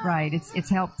 Yeah. Right. It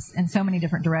helps in so many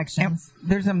different directions.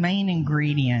 There's a main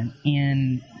ingredient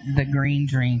in the green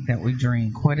drink that we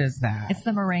drink. What is that? It's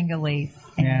the moringa leaf.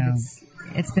 And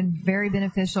it's been very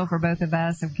beneficial for both of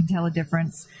us. I can tell a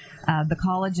difference. The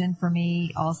collagen for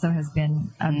me also has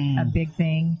been a big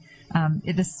thing.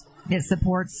 It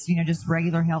supports, just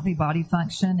regular healthy body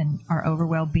function and our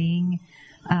overall being.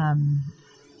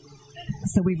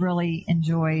 So we've really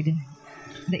enjoyed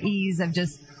the ease of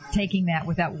just taking that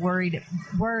without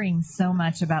worrying so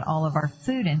much about all of our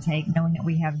food intake, knowing that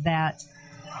we have that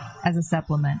as a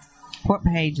supplement. What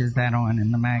page is that on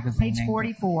in the magazine? Page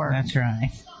 44. That's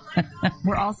right.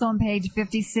 We're also on page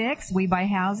 56, We Buy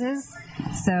Houses.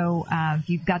 So if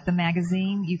you've got the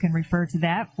magazine, you can refer to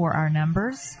that for our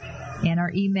numbers and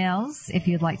our emails if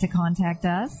you'd like to contact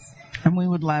us. And we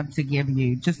would love to give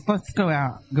you, let's go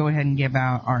ahead and give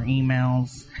out our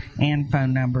emails and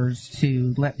phone numbers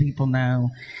to let people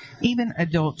know. Even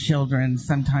adult children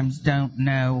sometimes don't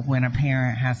know when a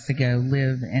parent has to go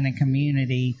live in a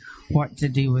community what to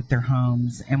do with their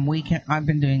homes. And I've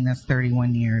been doing this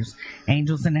 31 years.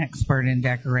 Angel's an expert in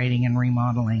decorating and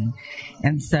remodeling.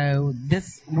 And so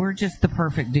we're just the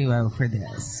perfect duo for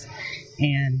this.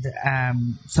 And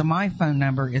so my phone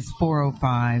number is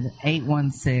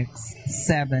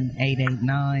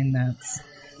 405-816-7889. That's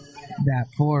that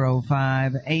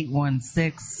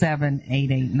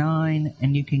 405-816-7889.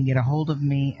 And you can get a hold of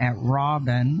me at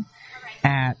Robin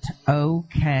at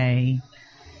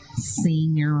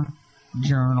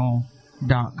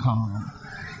OKSeniorJournal.com.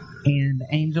 And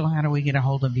Angel, how do we get a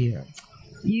hold of you?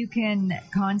 You can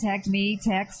contact me,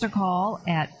 text or call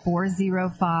at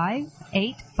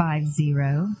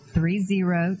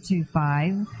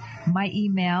 405-850-3025. My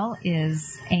email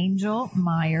is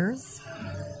angelmyers,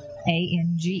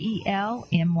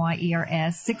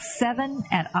 ANGELMYERS 67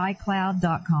 at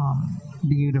iCloud.com.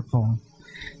 Beautiful.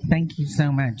 Thank you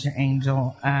so much,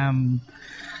 Angel.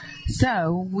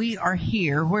 So we are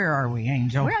here. Where are we,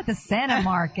 Angel? We're at the Santa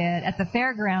Market at the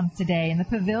fairgrounds today in the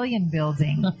Pavilion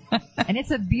Building, and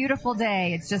it's a beautiful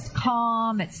day. It's just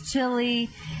calm. It's chilly.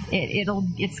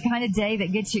 It's the kind of day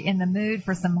that gets you in the mood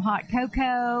for some hot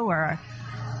cocoa or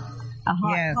a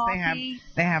hot coffee.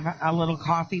 They have a little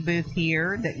coffee booth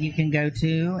here that you can go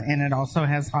to, and it also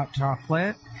has hot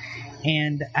chocolate.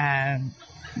 And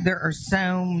there are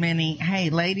so many. Hey,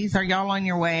 ladies, are y'all on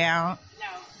your way out?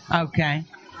 No. Okay.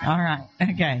 All right.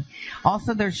 Okay.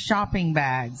 Also, there's shopping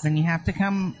bags, and you have to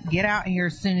come get out here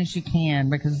as soon as you can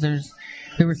because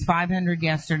there was 500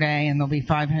 yesterday, and there'll be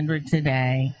 500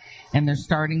 today, and they're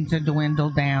starting to dwindle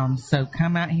down. So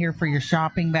come out here for your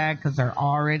shopping bag because they're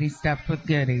already stuffed with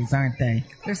goodies, aren't they?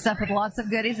 They're stuffed with lots of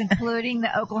goodies, including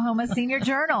the Oklahoma Senior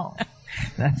Journal.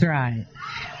 That's right.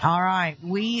 All right.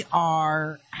 We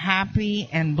are happy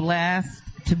and blessed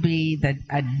to be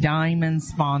a diamond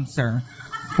sponsor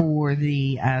for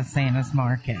the Santa's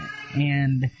Market.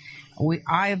 And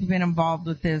I have been involved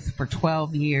with this for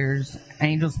 12 years.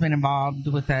 Angel's been involved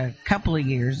with a couple of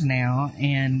years now.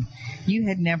 And you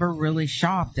had never really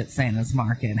shopped at Santa's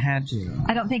Market, had you?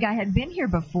 I don't think I had been here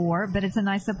before, but it's a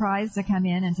nice surprise to come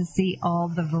in and to see all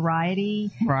the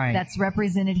variety that's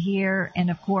represented here.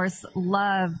 And, of course,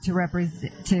 love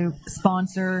to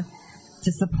sponsor,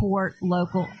 to support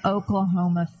local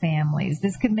Oklahoma families.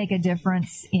 This could make a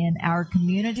difference in our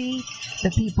community, the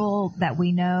people that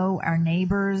we know, our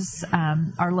neighbors,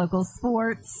 our local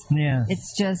sports. Yes.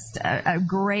 It's just a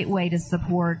great way to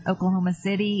support Oklahoma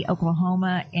City,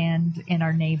 Oklahoma, and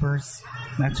our neighbors.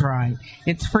 That's right.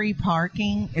 It's free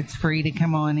parking. It's free to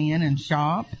come on in and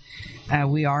shop.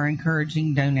 We are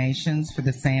encouraging donations for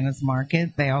the Santa's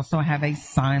Market. They also have a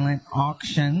silent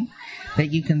auction that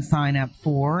you can sign up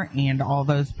for, and all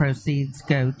those proceeds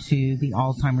go to the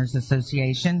Alzheimer's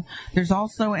Association. There's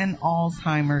also an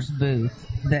Alzheimer's booth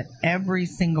that every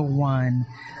single one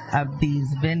of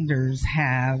these vendors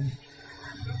have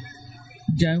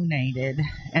donated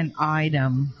an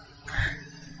item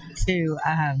to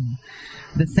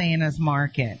the Santa's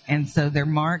Market, and so they're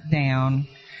marked down.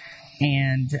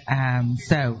 And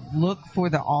so look for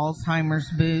the Alzheimer's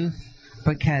booth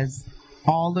because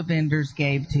all the vendors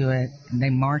gave to it. And they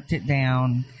marked it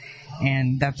down,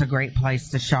 and that's a great place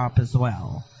to shop as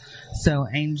well. So,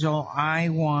 Angel,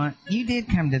 you did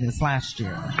come to this last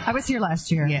year. I was here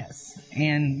last year. Yes.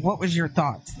 And what was your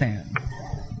thoughts then?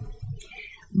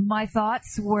 My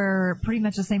thoughts were pretty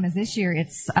much the same as this year.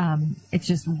 It's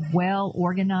just well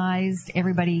organized.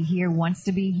 Everybody here wants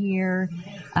to be here.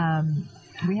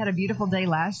 We had a beautiful day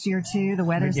last year, too. The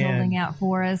weather's holding out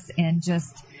for us. And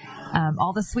just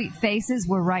all the sweet faces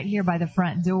were right here by the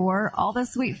front door. All the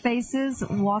sweet faces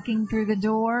walking through the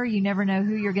door. You never know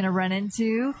who you're going to run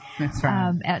into. That's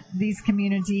right. At these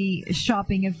community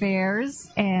shopping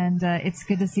affairs. And it's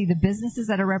good to see the businesses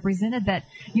that are represented that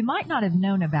you might not have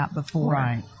known about before.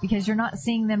 Right. Because you're not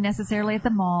seeing them necessarily at the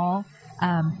mall.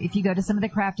 If you go to some of the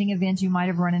crafting events, you might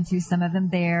have run into some of them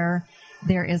there.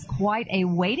 There is quite a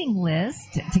waiting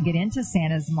list to get into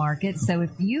Santa's Market. So if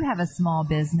you have a small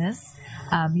business,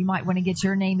 you might want to get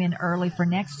your name in early for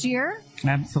next year.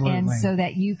 Absolutely. And so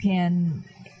that you can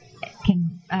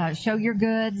show your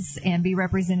goods and be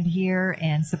represented here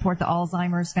and support the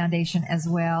Alzheimer's Foundation as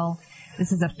well.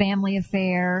 This is a family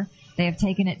affair. They have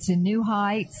taken it to new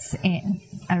heights and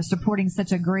are supporting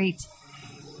such a great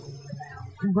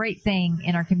thing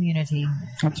in our community.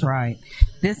 That's right.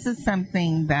 This is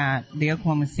something that the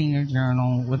Oklahoma Senior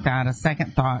Journal, without a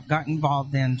second thought, got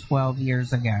involved in 12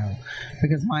 years ago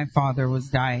because my father was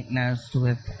diagnosed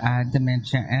with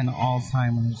dementia and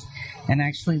Alzheimer's and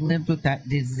actually lived with that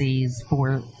disease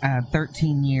for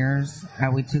 13 years.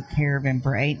 We took care of him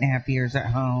for 8.5 years at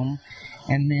home.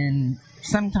 And then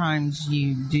sometimes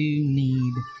you do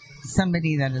need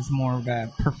somebody that is more of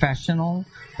a professional,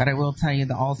 but I will tell you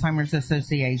the Alzheimer's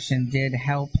Association did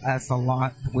help us a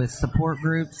lot with support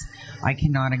groups. I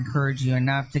cannot encourage you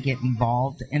enough to get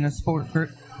involved in a support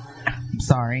group,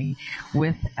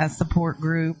 with a support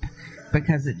group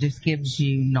because it just gives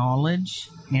you knowledge,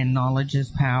 and knowledge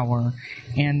is power.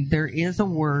 And there is a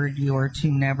word you are to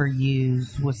never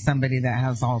use with somebody that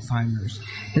has Alzheimer's.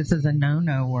 This is a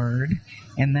no-no word,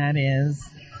 and that is,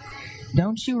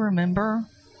 don't you remember?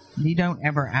 You don't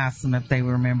ever ask them if they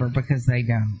remember because they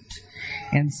don't.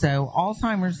 And so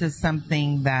Alzheimer's is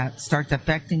something that starts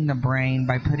affecting the brain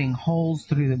by putting holes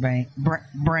through the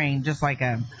brain, just like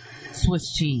a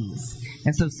Swiss cheese.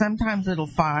 And so sometimes it'll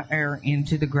fire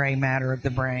into the gray matter of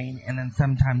the brain, and then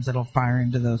sometimes it'll fire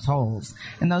into those holes.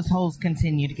 And those holes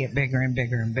continue to get bigger and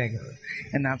bigger and bigger.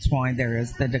 And that's why there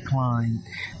is the decline.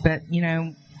 But,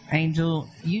 Angel,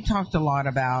 you talked a lot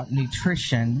about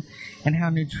nutrition and how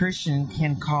nutrition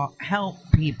can help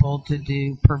people to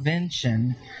do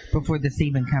prevention before this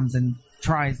even comes and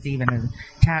tries to even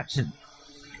attach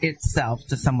itself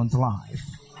to someone's life.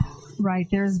 Right.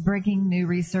 There's breaking new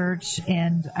research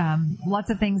and lots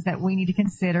of things that we need to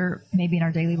consider maybe in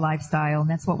our daily lifestyle. And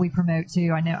that's what we promote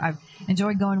too. I know I've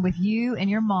enjoyed going with you and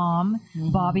your mom,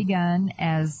 Bobby Gunn,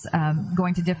 as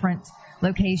going to different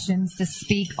locations to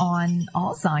speak on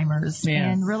Alzheimer's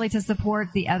and really to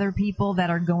support the other people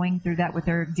that are going through that with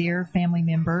their dear family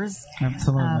members.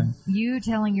 Absolutely. You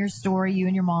telling your story, you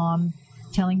and your mom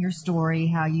telling your story,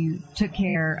 how you took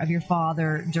care of your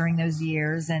father during those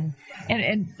years, and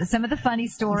some of the funny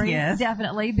stories,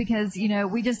 definitely, because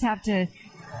we just have to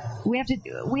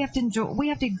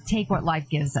take what life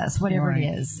gives us, whatever it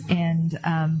is, and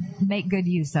make good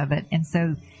use of it. And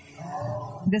so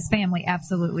this family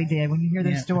absolutely did. When you hear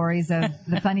their stories of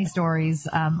the funny stories,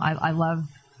 I love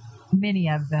many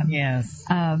of them. Yes.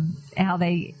 How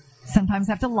they sometimes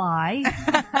have to lie.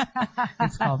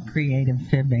 It's called creative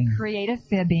fibbing. Creative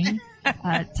fibbing.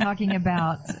 Talking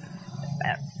about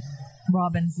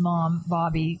Robin's mom,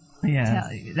 Bobby.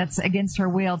 Yes. That's against her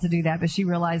will to do that, but she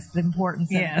realized the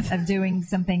importance of doing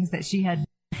some things that she had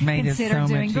considered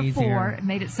doing before. It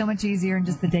made it so much easier in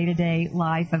just the day-to-day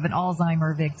life of an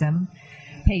Alzheimer victim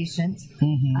patient.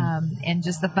 And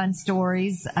just the fun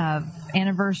stories of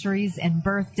anniversaries and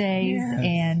birthdays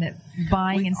and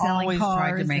buying and selling cars. We always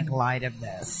tried to make light of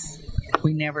this.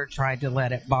 We never tried to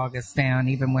let it bog us down,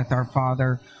 even with our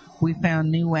father. We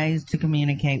found new ways to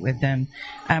communicate with them.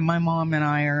 My mom and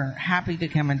I are happy to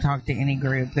come and talk to any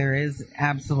group. There is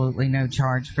absolutely no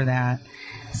charge for that.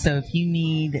 So if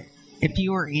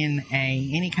you are in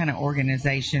any kind of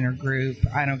organization or group,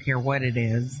 I don't care what it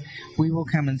is, we will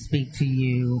come and speak to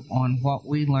you on what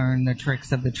we learn, the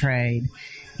tricks of the trade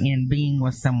in being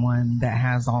with someone that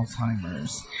has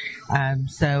Alzheimer's.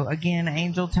 So again,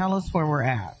 Angel, tell us where we're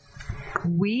at.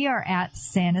 We are at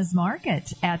Santa's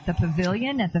Market at the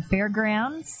Pavilion at the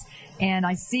fairgrounds. And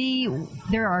I see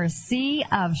there are a sea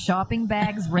of shopping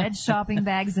bags, red shopping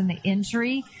bags in the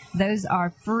entry. Those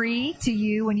are free to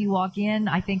you when you walk in.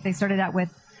 I think they started out with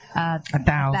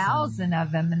 1,000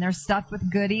 of them, and they're stuffed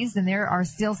with goodies, and there are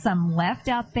still some left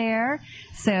out there.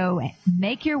 So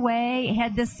make your way,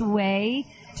 head this way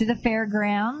to the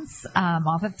fairgrounds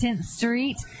off of 10th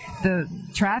Street. The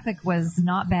traffic was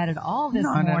not bad at all this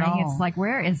morning. It's like,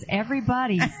 where is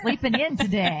everybody sleeping in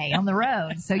today on the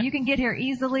road? So you can get here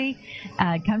easily.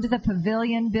 Come to the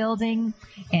Pavilion building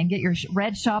and get your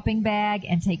red shopping bag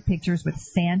and take pictures with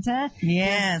Santa.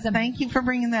 Yes, thank you for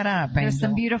bringing that up, Angel. There's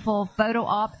some beautiful photo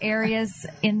op areas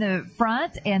in the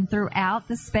front and throughout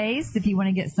the space if you want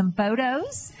to get some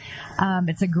photos.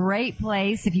 It's a great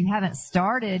place if you haven't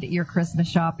started your Christmas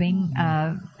shopping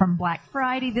from Black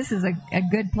Friday. This is a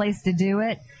good place to do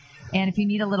it. And if you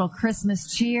need a little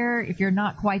Christmas cheer, if you're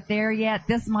not quite there yet,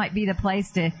 this might be the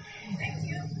place to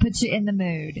put you in the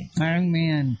mood. Oh,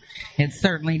 man. It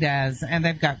certainly does. And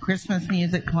they've got Christmas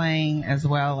music playing, as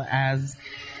well as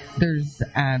there's,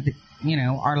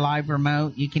 our live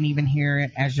remote. You can even hear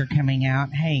it as you're coming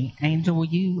out. Hey, Angel, will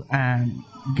you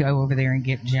go over there and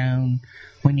get Joan?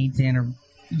 We need to enter.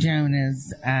 Joan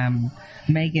is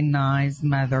Megan Nye's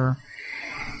mother,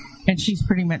 and she's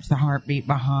pretty much the heartbeat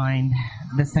behind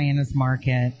the Santa's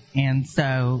Market. And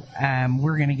so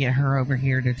we're going to get her over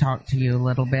here to talk to you a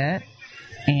little bit.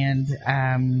 And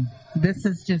this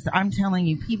is just, I'm telling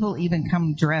you, people even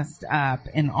come dressed up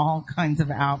in all kinds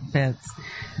of outfits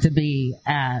to be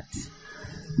at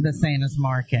the Santa's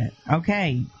Market.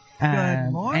 Okay.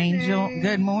 Good morning. Angel,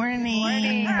 good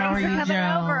morning. How are you, Thanks for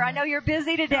coming Joan? over. I know you're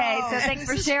busy today, so thanks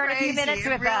for sharing a few minutes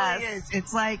with us. Is.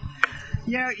 It's like,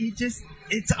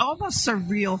 it's almost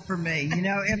surreal for me,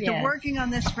 after working on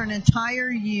this for an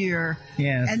entire year,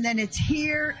 and then it's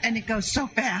here and it goes so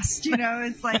fast,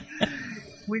 it's like,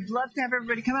 we'd love to have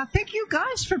everybody come out. Thank you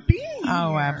guys for being here.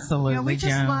 Oh, absolutely, we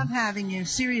just Joan. love having you.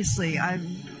 Seriously,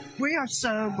 we are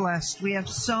so blessed. We have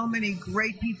so many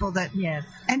great people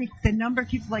and the number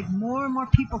keeps, more and more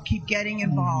people keep getting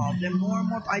involved, and more.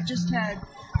 I just had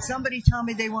somebody tell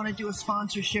me they want to do a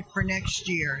sponsorship for next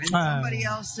year, and somebody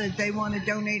else said they want to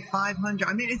donate $500.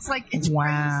 I mean, it's crazy.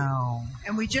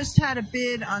 And we just had a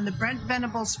bid on the Brent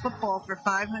Venables football for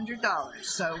 $500.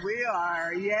 So we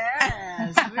are,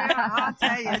 I'll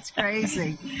tell you, it's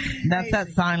crazy. That's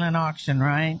that silent auction,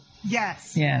 right?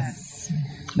 Yes.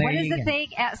 What is the thing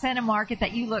at Santa Market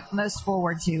that you look most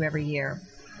forward to every year?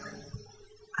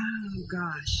 Oh,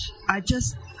 gosh. I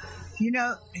just,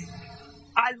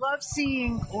 I love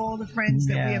seeing all the friends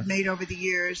that we have made over the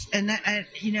years. And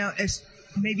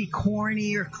maybe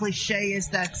corny or cliche as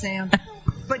that sounds.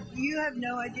 But you have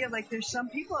no idea. Like, there's some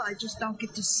people I just don't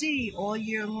get to see all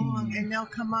year long, and they'll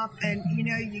come up and,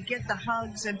 you get the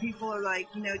hugs, and people are like,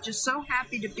 just so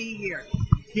happy to be here.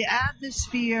 The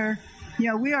atmosphere,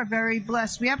 we are very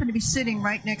blessed. We happen to be sitting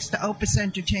right next to Opus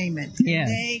Entertainment. Yes.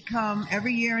 They come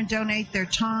every year and donate their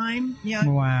time.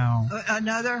 Wow.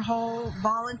 Another whole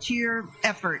volunteer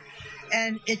effort.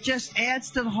 And it just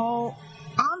adds to the whole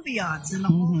ambiance and the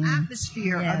whole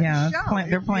atmosphere of the show.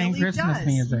 They're playing really Christmas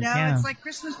music. It's like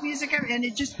Christmas music, and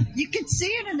it just, you can see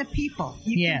it in the people.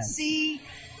 You can see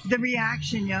the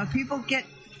reaction. People get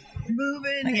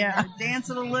moving and they're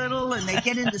dancing a little, and they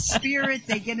get in the spirit.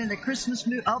 They get in the Christmas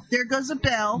mood. Oh, there goes a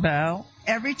bell.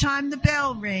 Every time the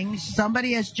bell rings,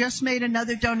 somebody has just made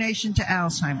another donation to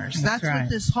Alzheimer's. That's right. what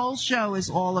this whole show is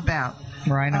all about.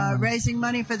 Right on. Raising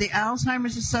money for the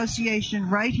Alzheimer's Association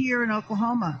right here in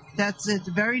Oklahoma. It's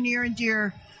very near and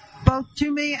dear both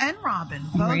to me and Robin.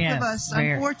 Both of us,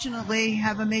 unfortunately,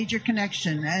 have a major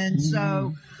connection. And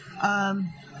so,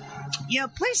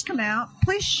 please come out.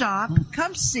 Please shop.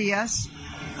 Come see us.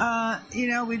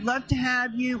 We'd love to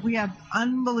have you. We have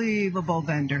unbelievable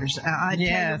vendors. I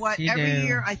tell you what, every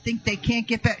year I think they can't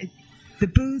get better. The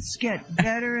booths get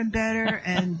better and better,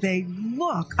 and they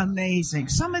look amazing.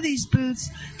 Some of these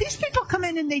booths, these people come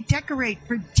in and they decorate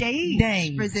for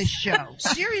days. For this show.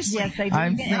 Seriously. Yes, they do.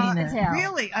 I've seen it.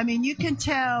 Really. I mean, you can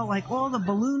tell, like, all the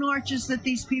balloon arches that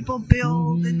these people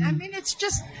build. And I mean, it's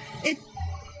just,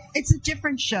 it's a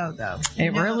different show, though.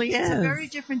 It really is. It's a very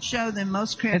different show than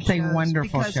most craft shows. It's a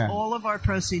wonderful because show. all of our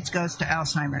proceeds goes to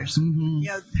Alzheimer's.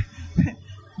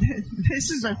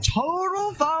 This is a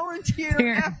total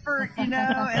volunteer effort,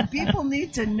 and people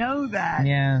need to know that.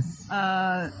 Yes.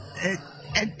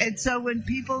 And so when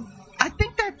people, I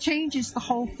think that changes the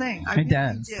whole thing. I really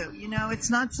does. do.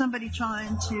 It's not somebody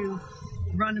trying to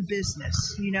run a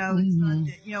business. It's not,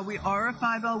 we are a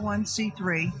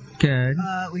 501c3. Good.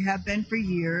 We have been for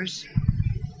years.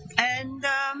 And,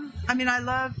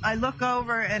 I look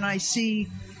over and I see,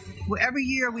 every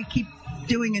year we keep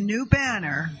doing a new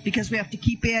banner because we have to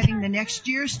keep adding the next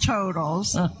year's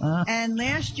totals. And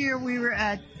last year we were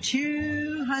at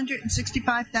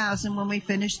 $265,000 when we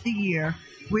finished the year.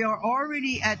 We are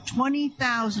already at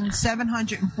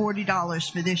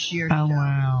 $20,740 for this year's show.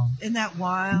 Wow. Isn't that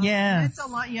wild? Yes. It's a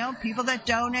lot, people that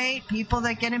donate, people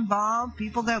that get involved,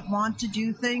 people that want to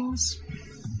do things.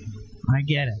 I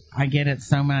get it. I get it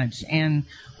so much. And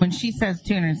when she says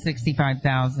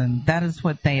 $265,000, that is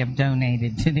what they have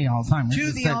donated to the Alzheimer's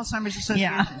Alzheimer's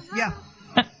Association. Yeah.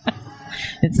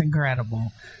 It's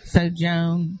incredible. So,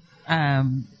 Joan,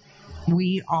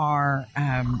 we are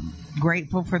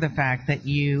grateful for the fact that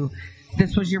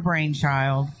this was your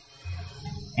brainchild,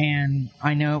 and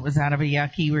I know it was out of a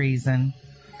yucky reason,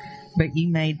 but you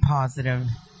made positive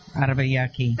out of a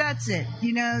yucky. That's it.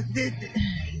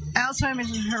 Alzheimer's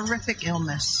is a horrific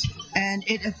illness, and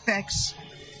it affects,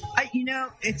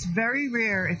 it's very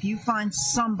rare if you find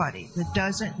somebody that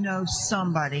doesn't know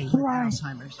somebody with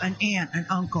Alzheimer's, an aunt, an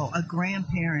uncle, a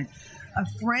grandparent, a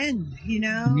friend,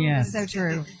 Yes. So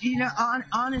true.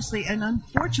 Honestly, and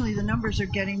unfortunately, the numbers are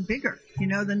getting bigger.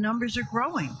 The numbers are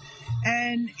growing.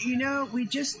 And,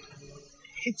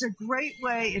 it's a great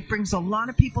way. It brings a lot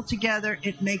of people together.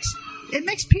 It makes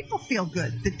people feel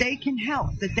good that they can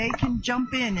help, that they can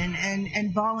jump in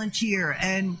and volunteer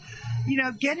and,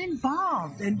 get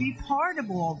involved and be part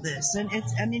of all this. And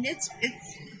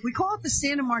we call it the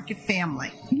Santa Market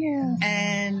family. Yeah.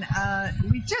 And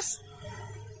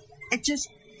it just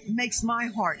makes my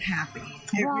heart happy.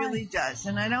 It really does.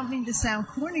 And I don't mean to sound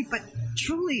corny, but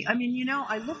truly, I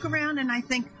look around and I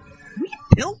think, we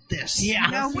built this.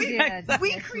 Yeah, we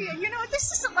create.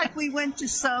 This isn't like we went to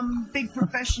some big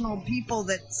professional people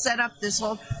that set up this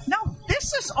whole. No,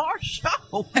 this is our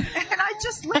show, and I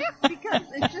just laugh because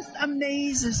it just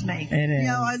amazes me. It is.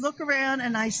 I look around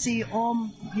and I see all.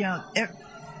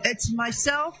 It's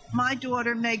myself, my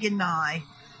daughter Megan Nye,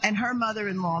 and her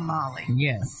mother-in-law Molly.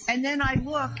 Yes. And then I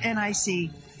look and I see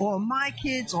all my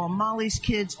kids, all Molly's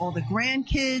kids, all the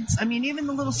grandkids. Even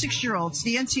the little 6-year-old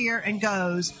stands here and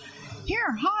goes,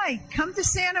 "Here, hi, come to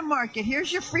Santa Market.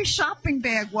 Here's your free shopping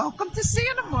bag. Welcome to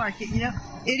Santa Market."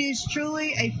 It is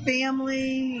truly a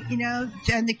family,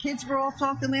 and the kids were all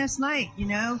talking last night,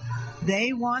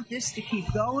 they want this to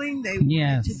keep going. They want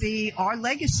it to be our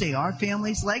legacy, our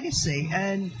family's legacy.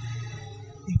 And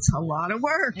it's a lot of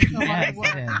work. It's a lot of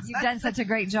work. You've done such a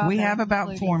great job. We have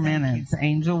about 4 minutes.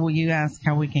 Angel, will you ask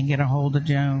how we can get a hold of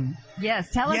Joan?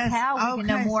 Yes, tell us how we can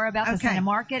know more about the Santa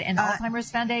Market and Alzheimer's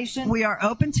Foundation. We are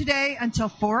open today until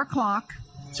 4 o'clock,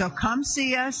 so come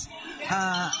see us.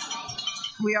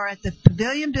 We are at the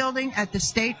Pavilion Building at the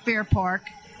State Fair Park.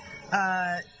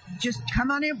 Just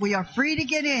come on in. We are free to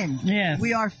get in. Yes.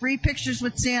 We are free pictures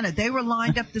with Santa. They were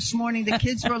lined up this morning. The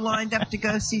kids were lined up to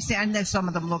go see Santa. And some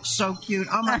of them look so cute.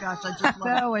 Oh, my gosh. I just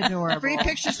love So it. adorable. Free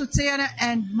pictures with Santa.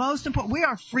 And most important, we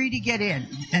are free to get in.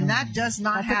 And that does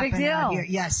not That's a happen big deal. out here.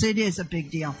 Yes, it is a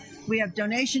big deal. We have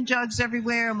donation jugs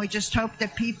everywhere, and we just hope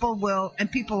that people will, and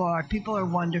people are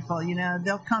wonderful. You know,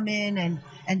 they'll come in and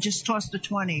just toss the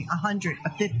 20, 100, a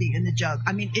 50 in the jug.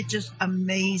 I mean, it just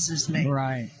amazes me.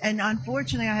 Right. And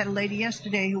unfortunately, I had a lady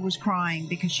yesterday who was crying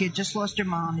because she had just lost her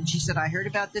mom, and she said, I heard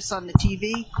about this on the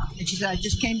TV, and she said, I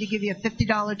just came to give you a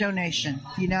 $50 donation.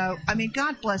 You know, I mean,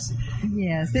 God bless.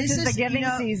 Yes, this is the giving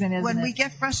season, isn't when it? we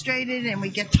get frustrated and we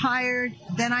get tired,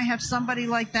 then I have somebody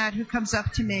like that who comes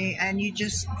up to me, and you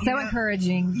just... So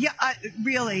encouraging. Yeah,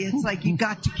 really, it's like you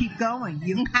got to keep going.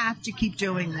 You have to keep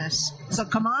doing this. So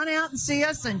come on out and see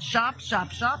us and shop,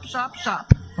 shop, shop, shop,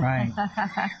 shop. Right.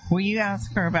 Well, you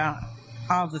asked her about,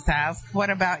 I'll just ask, what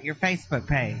about your Facebook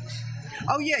page?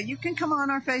 Oh, yeah, you can come on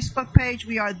our Facebook page.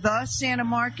 We are The Santa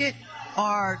Market.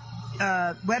 Our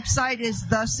website is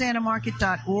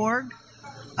thesantamarket.org.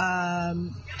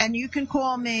 And you can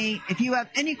call me if you have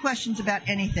any questions about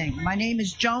anything. My name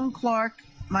is Joan Clark.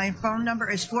 My phone number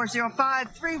is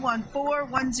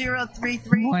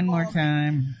 405-314-1033. One more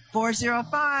time.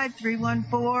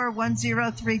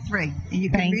 405-314-1033. And you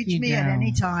can Thank reach you, me at Joan.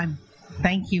 any time.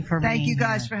 Thank you for being Thank you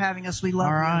guys here. for having us. We love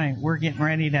All you. right. We're getting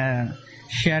ready to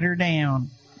shut her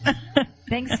down.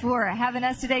 Thanks for having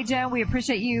us today, Joan. We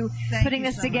appreciate you putting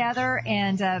this together,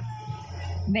 and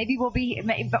maybe we'll be.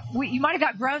 You might have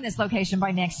outgrown this location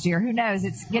by next year. Who knows?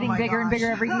 It's getting my bigger and gosh.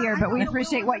 bigger every year, but we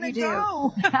appreciate what you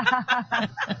do.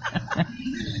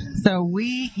 So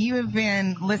you have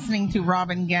been listening to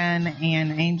Robin Gunn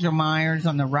and Angel Myers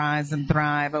on the Rise and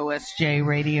Thrive OSJ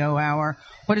Radio Hour.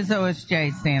 What does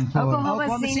OSJ stand for?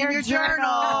 Oklahoma Senior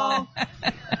Journal.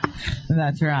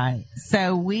 That's right.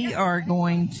 So we are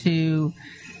going to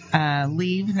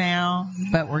leave now,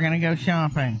 but we're going to go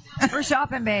shopping. We're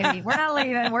shopping, baby. We're not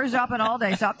leaving. We're shopping all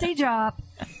day. Shop tea shop.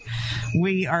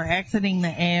 We are exiting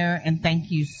the air, and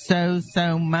thank you so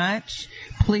much.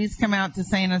 Please come out to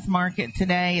Santa's Market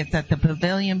today. It's at the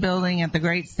Pavilion Building at the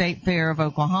Great State Fair of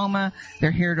Oklahoma.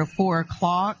 They're here till 4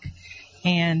 o'clock.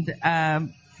 And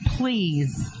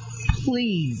please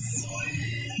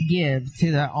give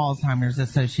to the Alzheimer's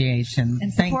Association.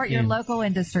 And Thank support your you. local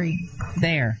industry.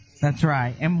 There. That's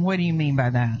right. And what do you mean by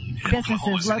that?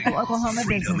 Businesses, local Oklahoma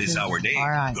Freedom businesses. is our name. All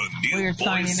right. The new We are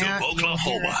signing voice of out.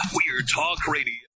 Oklahoma. We're Talk Radio.